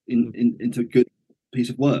translate into a good piece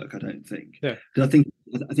of work, I don't think. Yeah. Because I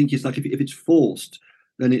think it's like, if it's forced,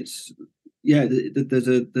 then it's,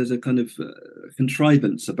 there's a kind of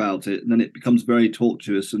contrivance about it, and then it becomes very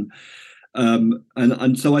tortuous, and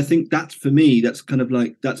so I think that's, for me, that's kind of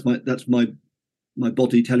like, that's my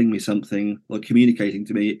body telling me something, or communicating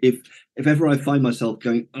to me. If ever I find myself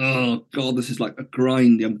going, oh God, this is like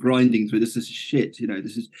I'm grinding through this is shit,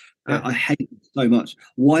 this is, I hate it so much.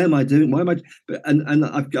 Why am I? And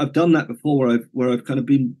I've done that before, where I've kind of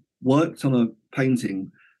been worked on a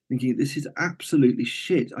painting thinking, this is absolutely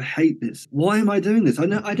shit, I hate this, why am I doing this? I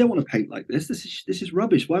don't want to paint like this is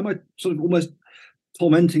rubbish. Why am I sort of almost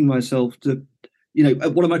tormenting myself to,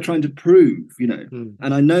 what am I trying to prove?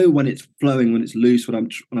 And I know when it's flowing, when it's loose, when I'm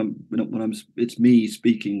it's me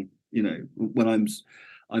speaking, when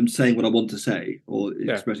I'm saying what I want to say, or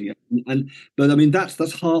expressing it. But I mean, that's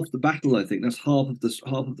half the battle. I think that's half of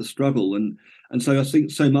the struggle. And so I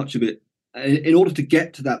think so much of it, in order to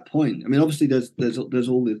get to that point, I mean, obviously there's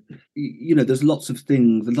all the, there's lots of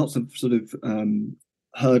things, and lots of sort of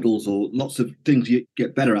hurdles, or lots of things you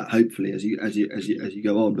get better at, hopefully, as you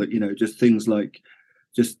go on. But just things like,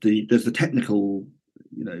 there's the technical,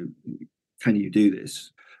 can you do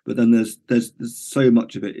this? But then there's so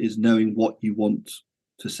much of it is knowing what you want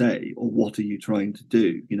to say, or what are you trying to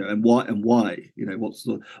do, and why, what's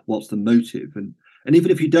the motive, and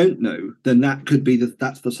even if you don't know, then that could be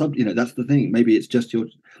that's the sub, that's the thing. Maybe it's just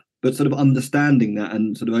but sort of understanding that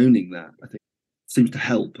and sort of owning that, I think, seems to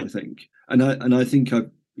help, I think. And I think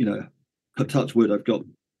I've, touch wood, I've got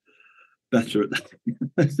better at that.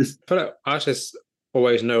 I feel like artists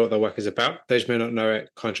always know what their work is about. They just may not know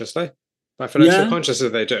it consciously. But I feel like subconsciously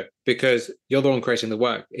they do, because you're the one creating the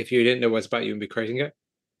work. If you didn't know what it's about, you wouldn't be creating it.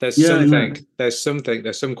 There's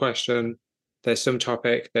some question, there's some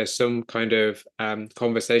topic, there's some kind of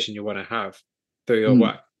conversation you want to have through your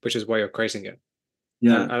work, which is why you're creating it.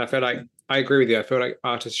 Yeah. And I feel like, I agree with you. I feel like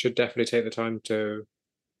artists should definitely take the time to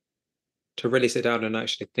really sit down and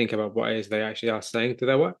actually think about what it is they actually are saying to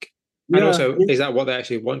their work. And also, is that what they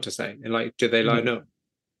actually want to say? And like, do they line up?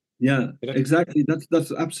 Yeah, exactly.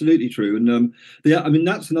 That's absolutely true. And I mean,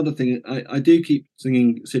 that's another thing. I do keep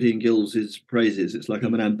singing City and Guilds' praises. It's like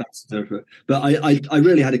I'm an ambassador for. But I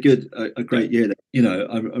really had a great year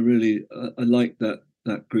there. I really I liked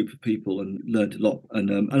that group of people and learned a lot. And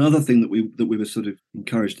another thing that we were sort of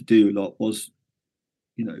encouraged to do a lot was,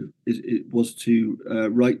 it was to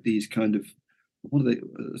write these kind of, what are they?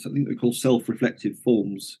 Something they call self-reflective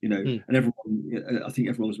forms. And everyone, I think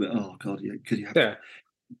everyone was a bit, oh God, because you have. Yeah.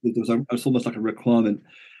 It's almost like a requirement,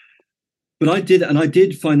 but I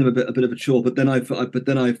did find them a bit of a chore. But then I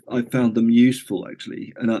found them useful,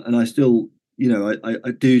 actually, and I still,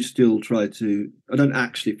 I do still try to. I don't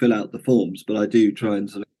actually fill out the forms, but I do try and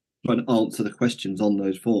answer the questions on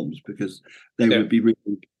those forms, because they would be really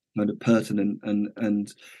kind of pertinent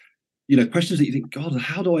and questions that you think, God,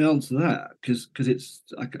 how do I answer that? Because it's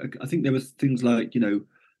I think there was things like,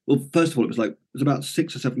 well, first of all, it was about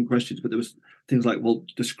 6 or 7 questions, but there was things like, well,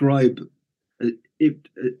 describe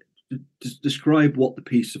describe what the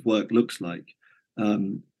piece of work looks like.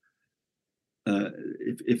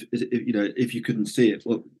 If you couldn't see it,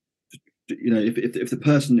 well, if the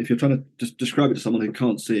person, if you're trying to just describe it to someone who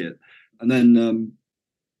can't see it, and then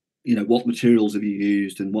what materials have you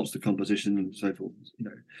used, and what's the composition, and so forth,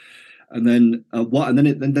 and then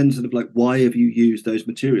then sort of like, why have you used those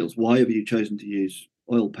materials? Why have you chosen to use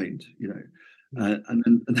oil paint?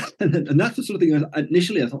 And that's the sort of thing.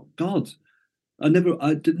 Initially, I thought, God, I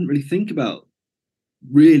didn't really think about,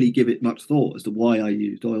 really give it much thought as to why I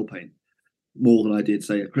used oil paint more than I did,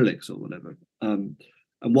 say, acrylics or whatever. And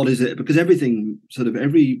what is it? Because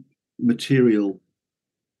every material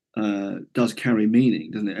does carry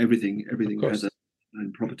meaning, doesn't it? Everything has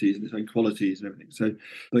own properties and its own qualities and everything. So,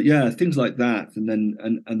 but yeah, things like that, and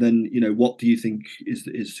then what do you think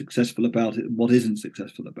is successful about it, and what isn't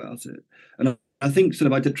successful about it? And I think sort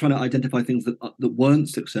of I did trying to identify things that weren't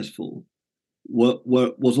successful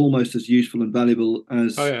was almost as useful and valuable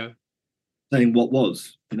as saying what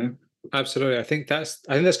was. Absolutely. I think that's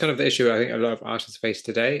kind of the issue I think a lot of artists face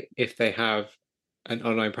today. If they have an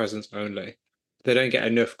online presence only, they don't get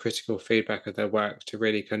enough critical feedback of their work to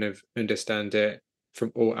really kind of understand it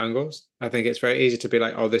from all angles. I think it's very easy to be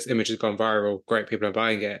like, oh, this image has gone viral, great, people are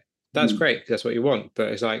buying it. That's great, because that's what you want. But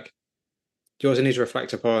it's like, you also need to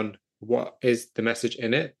reflect upon what is the message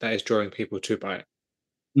in it that is drawing people to buy it.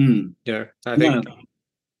 I think,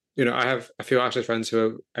 I have a few artist friends who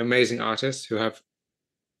are amazing artists who are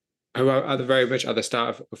very much at the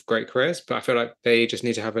start of great careers, but I feel like they just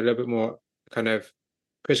need to have a little bit more kind of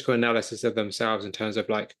critical analysis of themselves in terms of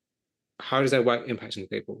like, how does their work impacting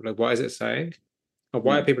people? Like, what is it saying? And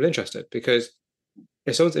why are people interested? Because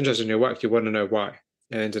if someone's interested in your work, you want to know why. At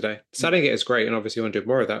the end of the day, selling it is great, and obviously you want to do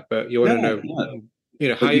more of that, but you want to know,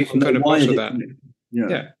 how you can kind of foster that.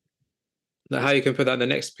 Like how you can put that in the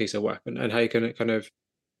next piece of work, and how you can kind of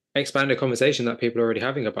expand a conversation that people are already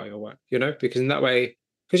having about your work. Because in that way,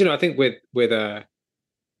 because I think with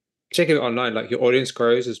particularly online, like your audience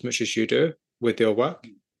grows as much as you do with your work.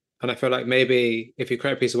 And I feel like maybe if you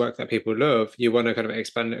create a piece of work that people love, you want to kind of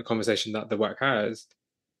expand a conversation that the work has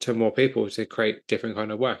to more people to create different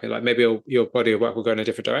kind of work. And like maybe your body of work will go in a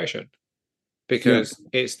different direction because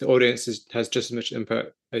it's the audience has just as much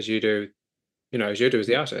input as you do, as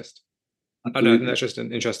the artist. I know, I think that's just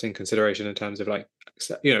an interesting consideration in terms of like,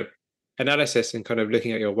 analysis and kind of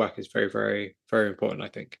looking at your work is very, very, very important, I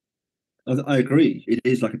think. I agree. It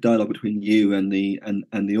is like a dialogue between you and the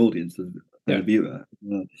audience, the viewer.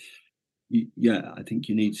 I think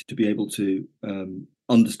you need to be able to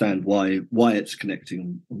understand why it's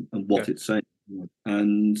connecting and what it's saying.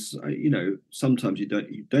 And sometimes you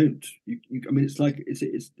don't. I mean, it's like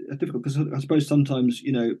it's difficult because I suppose sometimes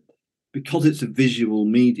because it's a visual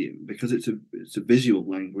medium, because it's a visual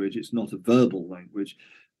language, it's not a verbal language.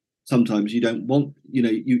 Sometimes you don't want,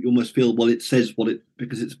 you almost feel, well, it says what it,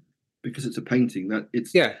 because it's a painting, that it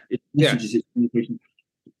messages its communication.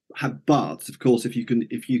 But of course, if you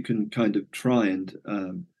can kind of try and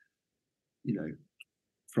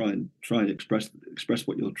express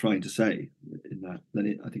what you're trying to say in that,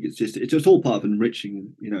 then I think it's just all part of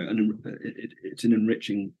enriching, and it's an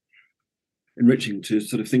enriching to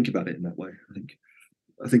sort of think about it in that way.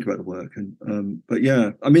 I think about the work, and but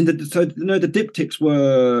yeah, I mean, the diptychs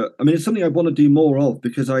were. I mean, it's something I want to do more of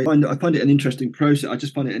because I find it an interesting process. I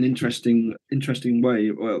just find it an interesting way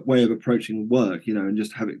of approaching work, and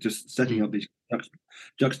just setting up these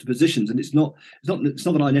juxtapositions. And it's not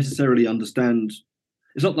that I necessarily understand.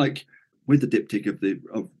 It's not like with the diptych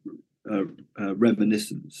of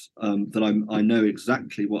reminiscence that I know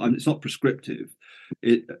exactly what. It's not prescriptive.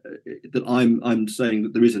 That I'm saying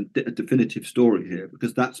that there is a definitive story here,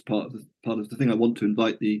 because that's part of the thing I want to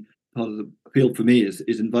invite. The part of the appeal for me is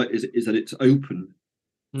that it's open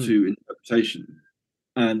to interpretation,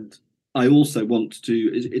 and I also want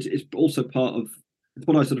to. It's also part of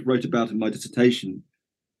what I sort of wrote about in my dissertation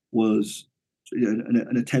was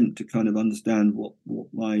an attempt to kind of understand what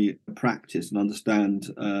my practice and understand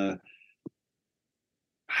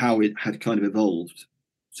how it had kind of evolved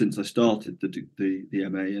since I started the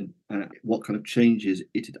MA, and what kind of changes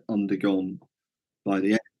it had undergone by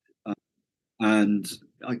the end. And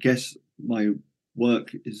I guess my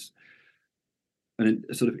work is a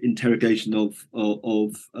sort of interrogation of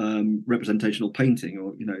representational painting,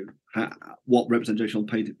 or what representational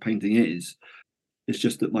painting is. It's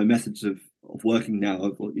just that my methods of working now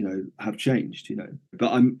have changed.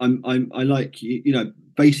 But I like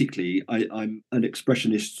basically I'm an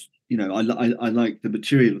expressionist. I like the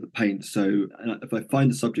material of the paint. So if I find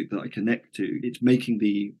a subject that I connect to, it's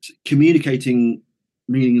communicating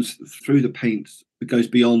meanings through the paint that goes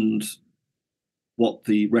beyond what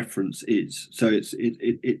the reference is. So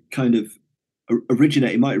it kind of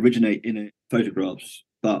it might originate in photographs,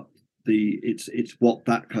 but it's what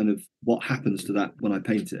happens to that when I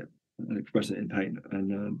paint it and express it in paint,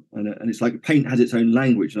 and it's like paint has its own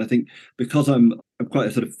language. And I think because I'm quite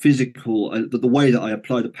a sort of physical, the way that I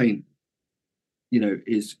apply the paint,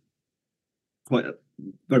 is quite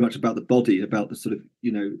very much about the body, about the sort of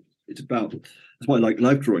that's why I like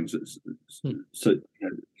live drawings so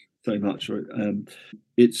much. Right?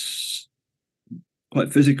 It's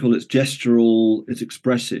quite physical, it's gestural, it's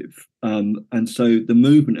expressive, and so the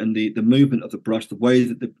movement and the movement of the brush, the way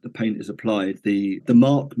that the paint is applied, the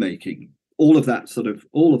mark making, all of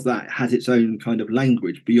that has its own kind of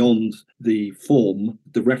language beyond the form,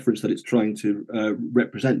 the reference that it's trying to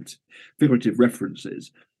represent, figurative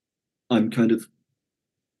references. I'm kind of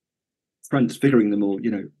transfiguring them, or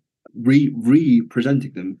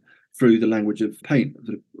representing them through the language of paint,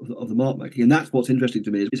 of the mark making. And that's what's interesting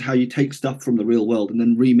to me, is how you take stuff from the real world and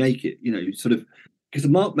then remake it, sort of, because the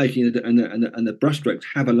mark making and the brushstrokes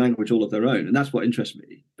have a language all of their own, and that's what interests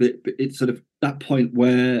me. But it's sort of that point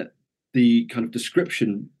where the kind of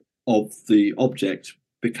description of the object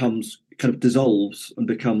dissolves and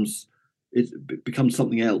becomes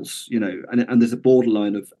something else, and there's a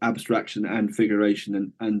borderline of abstraction and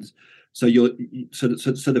figuration, and so so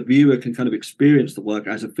the viewer can kind of experience the work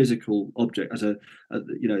as a physical object, to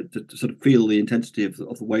sort of feel the intensity of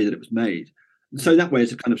the way that it was made. And so that way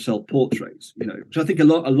it's a kind of self-portrait, which I think a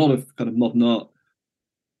lot of kind of modern art.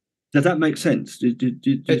 Does that make sense?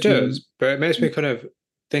 It does, but it makes me kind of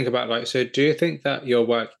think about, so do you think that your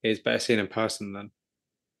work is better seen in person then?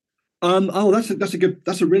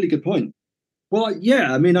 That's a really good point. Well,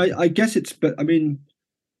 yeah, I mean, I guess but I mean,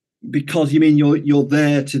 because you mean you're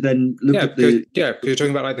there to then look at because you're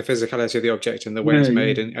talking about the physicality of the object and the way it's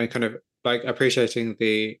made, and kind of appreciating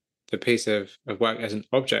the piece of work as an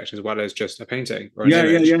object as well as just a painting or an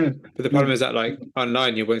image. But the problem is that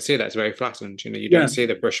online you won't see that. It's very flattened. You don't see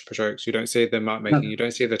the brush strokes, you don't see the mark making, you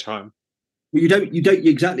don't see the time. Well, you don't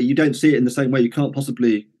exactly. You don't see it in the same way. You can't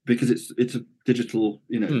possibly, because it's a digital.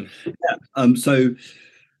 So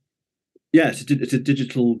yeah, it's a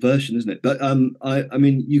digital version, isn't it? But I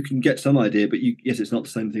mean, you can get some idea, but yes, it's not the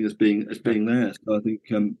same thing as being there. So I think,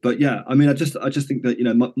 but yeah, I mean, I just think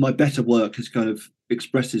that my better work is kind of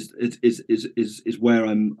expresses is where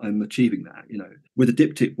I'm achieving that. With the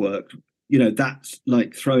diptych work, that's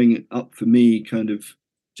like throwing it up for me, kind of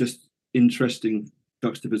just interesting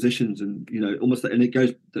juxtapositions, and almost, and it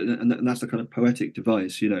goes, and that's a kind of poetic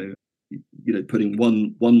device, putting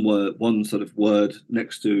one sort of word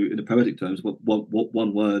next to, in a poetic terms,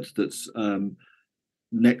 one word that's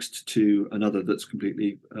next to another that's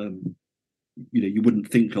completely you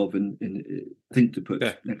wouldn't think of and think to put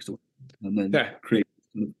next to, and then create.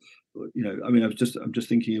 I mean, I'm just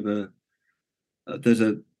thinking of there's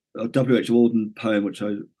a W.H. Auden poem which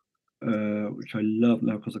I love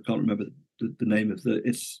now, because I can't remember the name of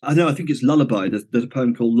I think it's Lullaby. There's a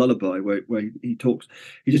poem called Lullaby where he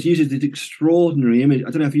just uses this extraordinary image. I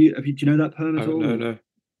don't know if do you know that poem at all? No.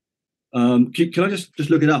 Can I just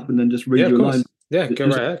look it up and then just read you a line? Yeah, go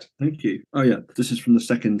right ahead. Thank you. Oh yeah, this is from the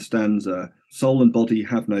second stanza. Soul and body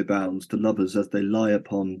have no bounds to lovers as they lie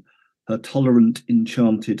upon her tolerant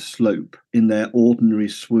enchanted slope in their ordinary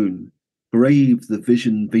swoon. Grave the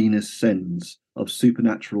vision Venus sends of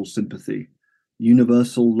supernatural sympathy,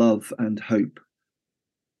 universal love and hope.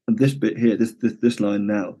 And this bit here, this line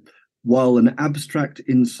now. While an abstract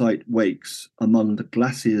insight wakes among the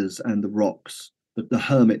glaciers and the rocks, the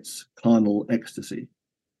hermit's carnal ecstasy.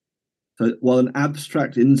 So while an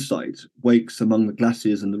abstract insight wakes among the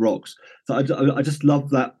glaciers and the rocks, so I just love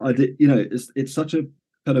that idea. It's such a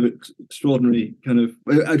kind of extraordinary kind of,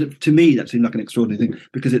 to me that seemed like an extraordinary thing,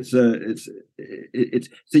 because it's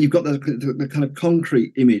so you've got the kind of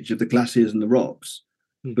concrete image of the glaciers and the rocks,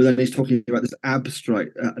 but then he's talking about this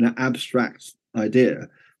abstract idea,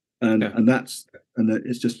 and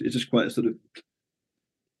it's just quite a sort of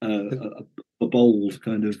a bold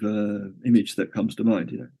kind of image that comes to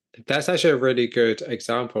mind. That's actually a really good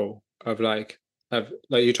example of like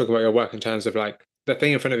you talk about your work in terms of the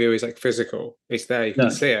thing in front of you is physical. It's there, you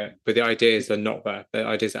can see it, but the ideas are not there. The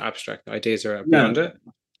ideas are abstract. The ideas are beyond it.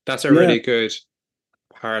 That's a really good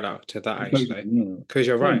parallel to that, actually, because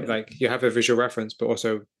you're right. You have a visual reference, but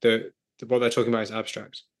also what they're talking about is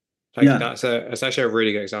abstract. That's actually a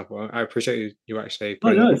really good example. I appreciate you actually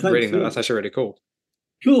reading that. That's actually really cool.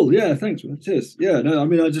 Cool, yeah, thanks. It is. Yeah, no, I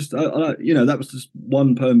mean, I that was just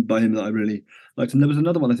one poem by him that I really liked, and there was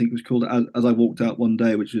another one I think it was called "As I Walked Out One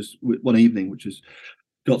Day," which is one evening, which has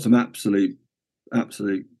got some absolute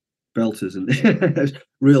belters and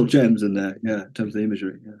real gems in there. Yeah, in terms of the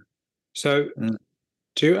imagery. Yeah. So,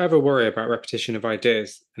 do you ever worry about repetition of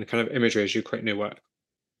ideas and kind of imagery as you create new work?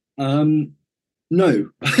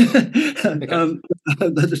 No. Okay.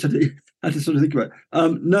 I had to sort of think about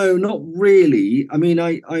it. No, not really. I mean,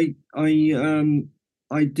 I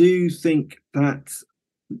do think that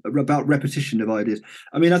about repetition of ideas.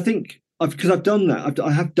 I mean, I think because I've done that.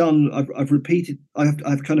 I've repeated.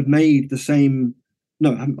 I've kind of made the same.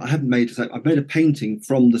 No, I haven't made the same. I've made a painting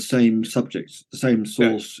from the same subject, the same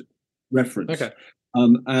source reference. Okay.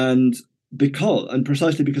 And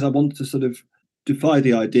precisely because I want to sort of defy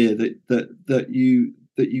the idea that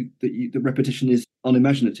the repetition is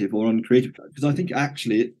unimaginative or uncreative, because I think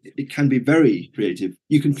actually it can be very creative.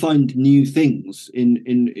 You can find new things in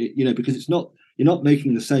because you're not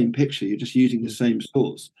making the same picture, you're just using the same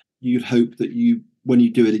source. You'd hope that when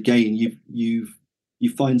you do it again, you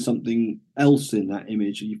find something else in that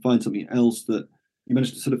image, or you find something else that you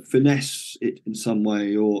manage to sort of finesse it in some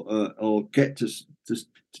way, or get to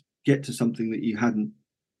something that you hadn't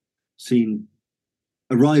seen,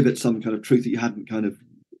 arrive at some kind of truth that you hadn't kind of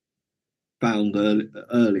found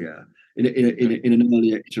earlier in an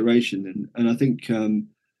earlier iteration. And I think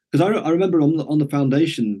because I remember on the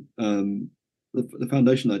foundation, the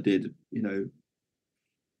foundation I did,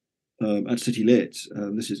 at City Lit.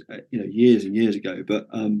 This is years and years ago, but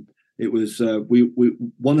it was we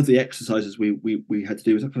one of the exercises we had to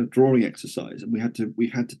do was a kind of drawing exercise, and we had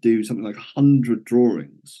to do something like 100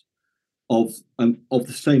 drawings of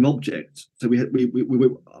the same object. So we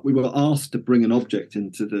were asked to bring an object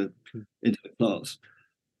into the class,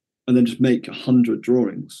 and then just make 100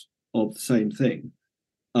 drawings of the same thing.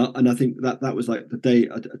 And I think that was like the day.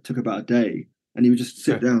 It took about a day, and you would just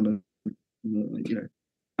sit down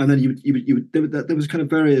and then you would there was kind of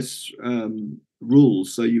various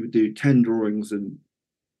rules. So you would do 10 drawings in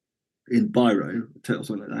biro or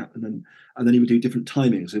something like that, and then you would do different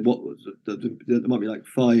timings. And what was there might be like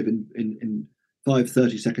 5 in 5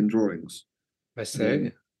 30-second drawings. I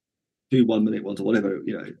see. 2 1-minute ones or whatever,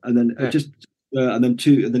 and then and then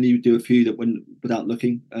 2, and then you would do a few that went without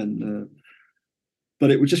looking, and but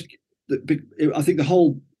it was just I think the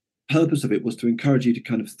whole purpose of it was to encourage you to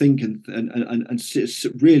kind of think and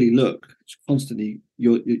really look constantly.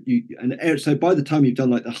 So by the time you've done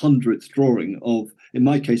like the 100th drawing of, in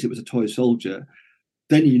my case, it was a toy soldier,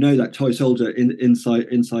 then that toy soldier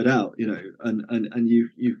inside out, and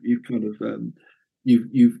you've kind of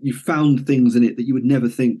you found things in it that you would never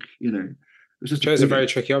think, It was just chose a very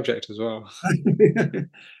tricky object as well.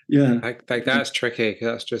 Yeah, like that's tricky.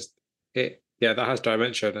 That's just it. Yeah, that has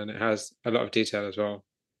dimension and it has a lot of detail as well.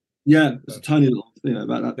 Yeah, it's a tiny little thing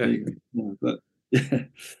about that thing. Yeah, but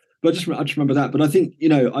I just remember that. But I think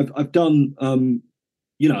I've done I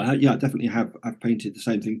definitely have painted the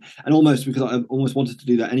same thing, and almost because I almost wanted to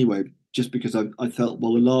do that anyway, just because I felt,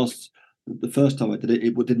 well, the first time I did it,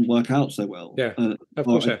 it didn't work out so well. Yeah, of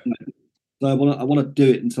course. So I want to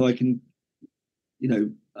do it, and so I can,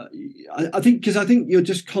 I think you're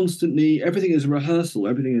just constantly, everything is a rehearsal.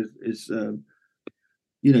 Everything is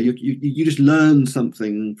you just learn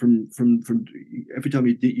something from every time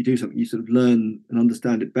you do something. You sort of learn and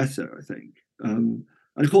understand it better, I think. And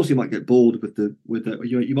of course, you might get bored with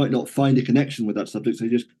you might not find a connection with that subject, so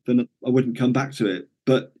then I wouldn't come back to it.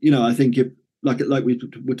 But I think if like we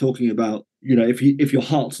were talking about, if your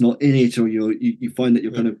heart's not in it, or you find that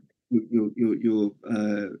you're kind of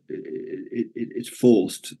it's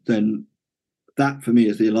forced, then that for me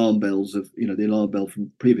is the alarm bells of the alarm bell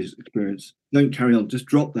from previous experience. Don't carry on, just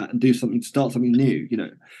drop that and do something, start something new.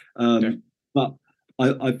 But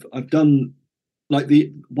I've done, like,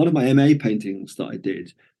 one of my MA paintings that I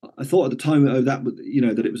did, I thought at the time,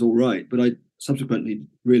 that it was all right, but I subsequently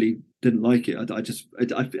really didn't like it. I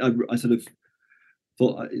sort of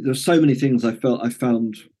thought there's so many things I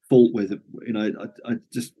found fault with. I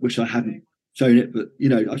just wish I hadn't shown it, but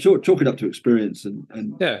I chalk it up to experience and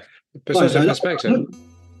perspective.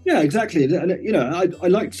 Yeah, exactly. And I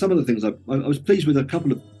liked some of the things. I was pleased with a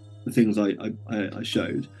couple of the things I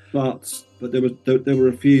showed, but there were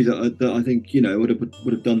a few that I think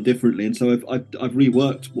would have done differently, and so I've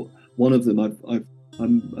reworked one of them.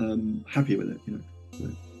 I'm happy with it. So.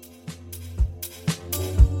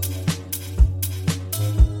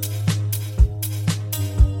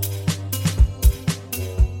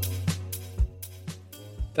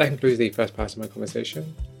 That concludes the first part of my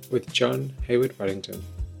conversation with John Heywood-Waddington.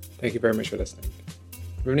 Thank you very much for listening.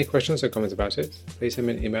 If you have any questions or comments about it, please send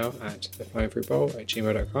me an email at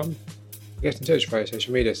theflyingfruitbowl@gmail.com, or get in touch via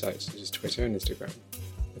social media sites such as Twitter and Instagram.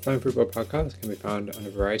 The Flying Fruit Bowl podcast can be found on a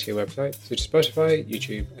variety of websites such as Spotify,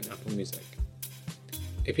 YouTube, and Apple Music.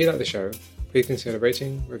 If you like the show, please consider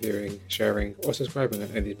rating, reviewing, sharing, or subscribing on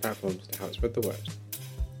any of these platforms to help spread the word.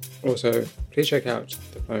 Also, please check out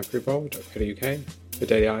theflyingfruitbowl.co.uk for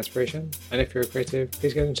daily art inspiration, and if you're a creative,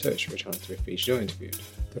 please get in touch for a chance to be featured or interviewed.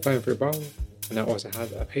 The Flying Fruit Bowl now also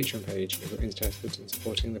has a Patreon page if you're interested in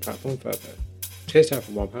supporting the platform further. Tiers start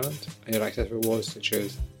from £1, and you'll access rewards such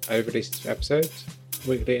as early releases of episodes,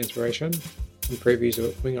 weekly inspiration, and previews of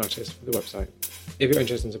upcoming artists for the website. If you're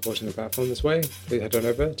interested in supporting the platform this way, please head on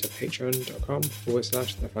over to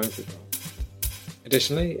patreon.com/The Flying Fruit Bowl.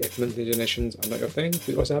 Additionally, if monthly donations are not your thing,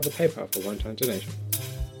 we also have a PayPal for one-time donations.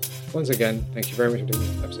 Once again, thank you very much for doing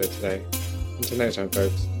this episode today. Until next time,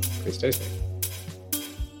 folks, please stay safe.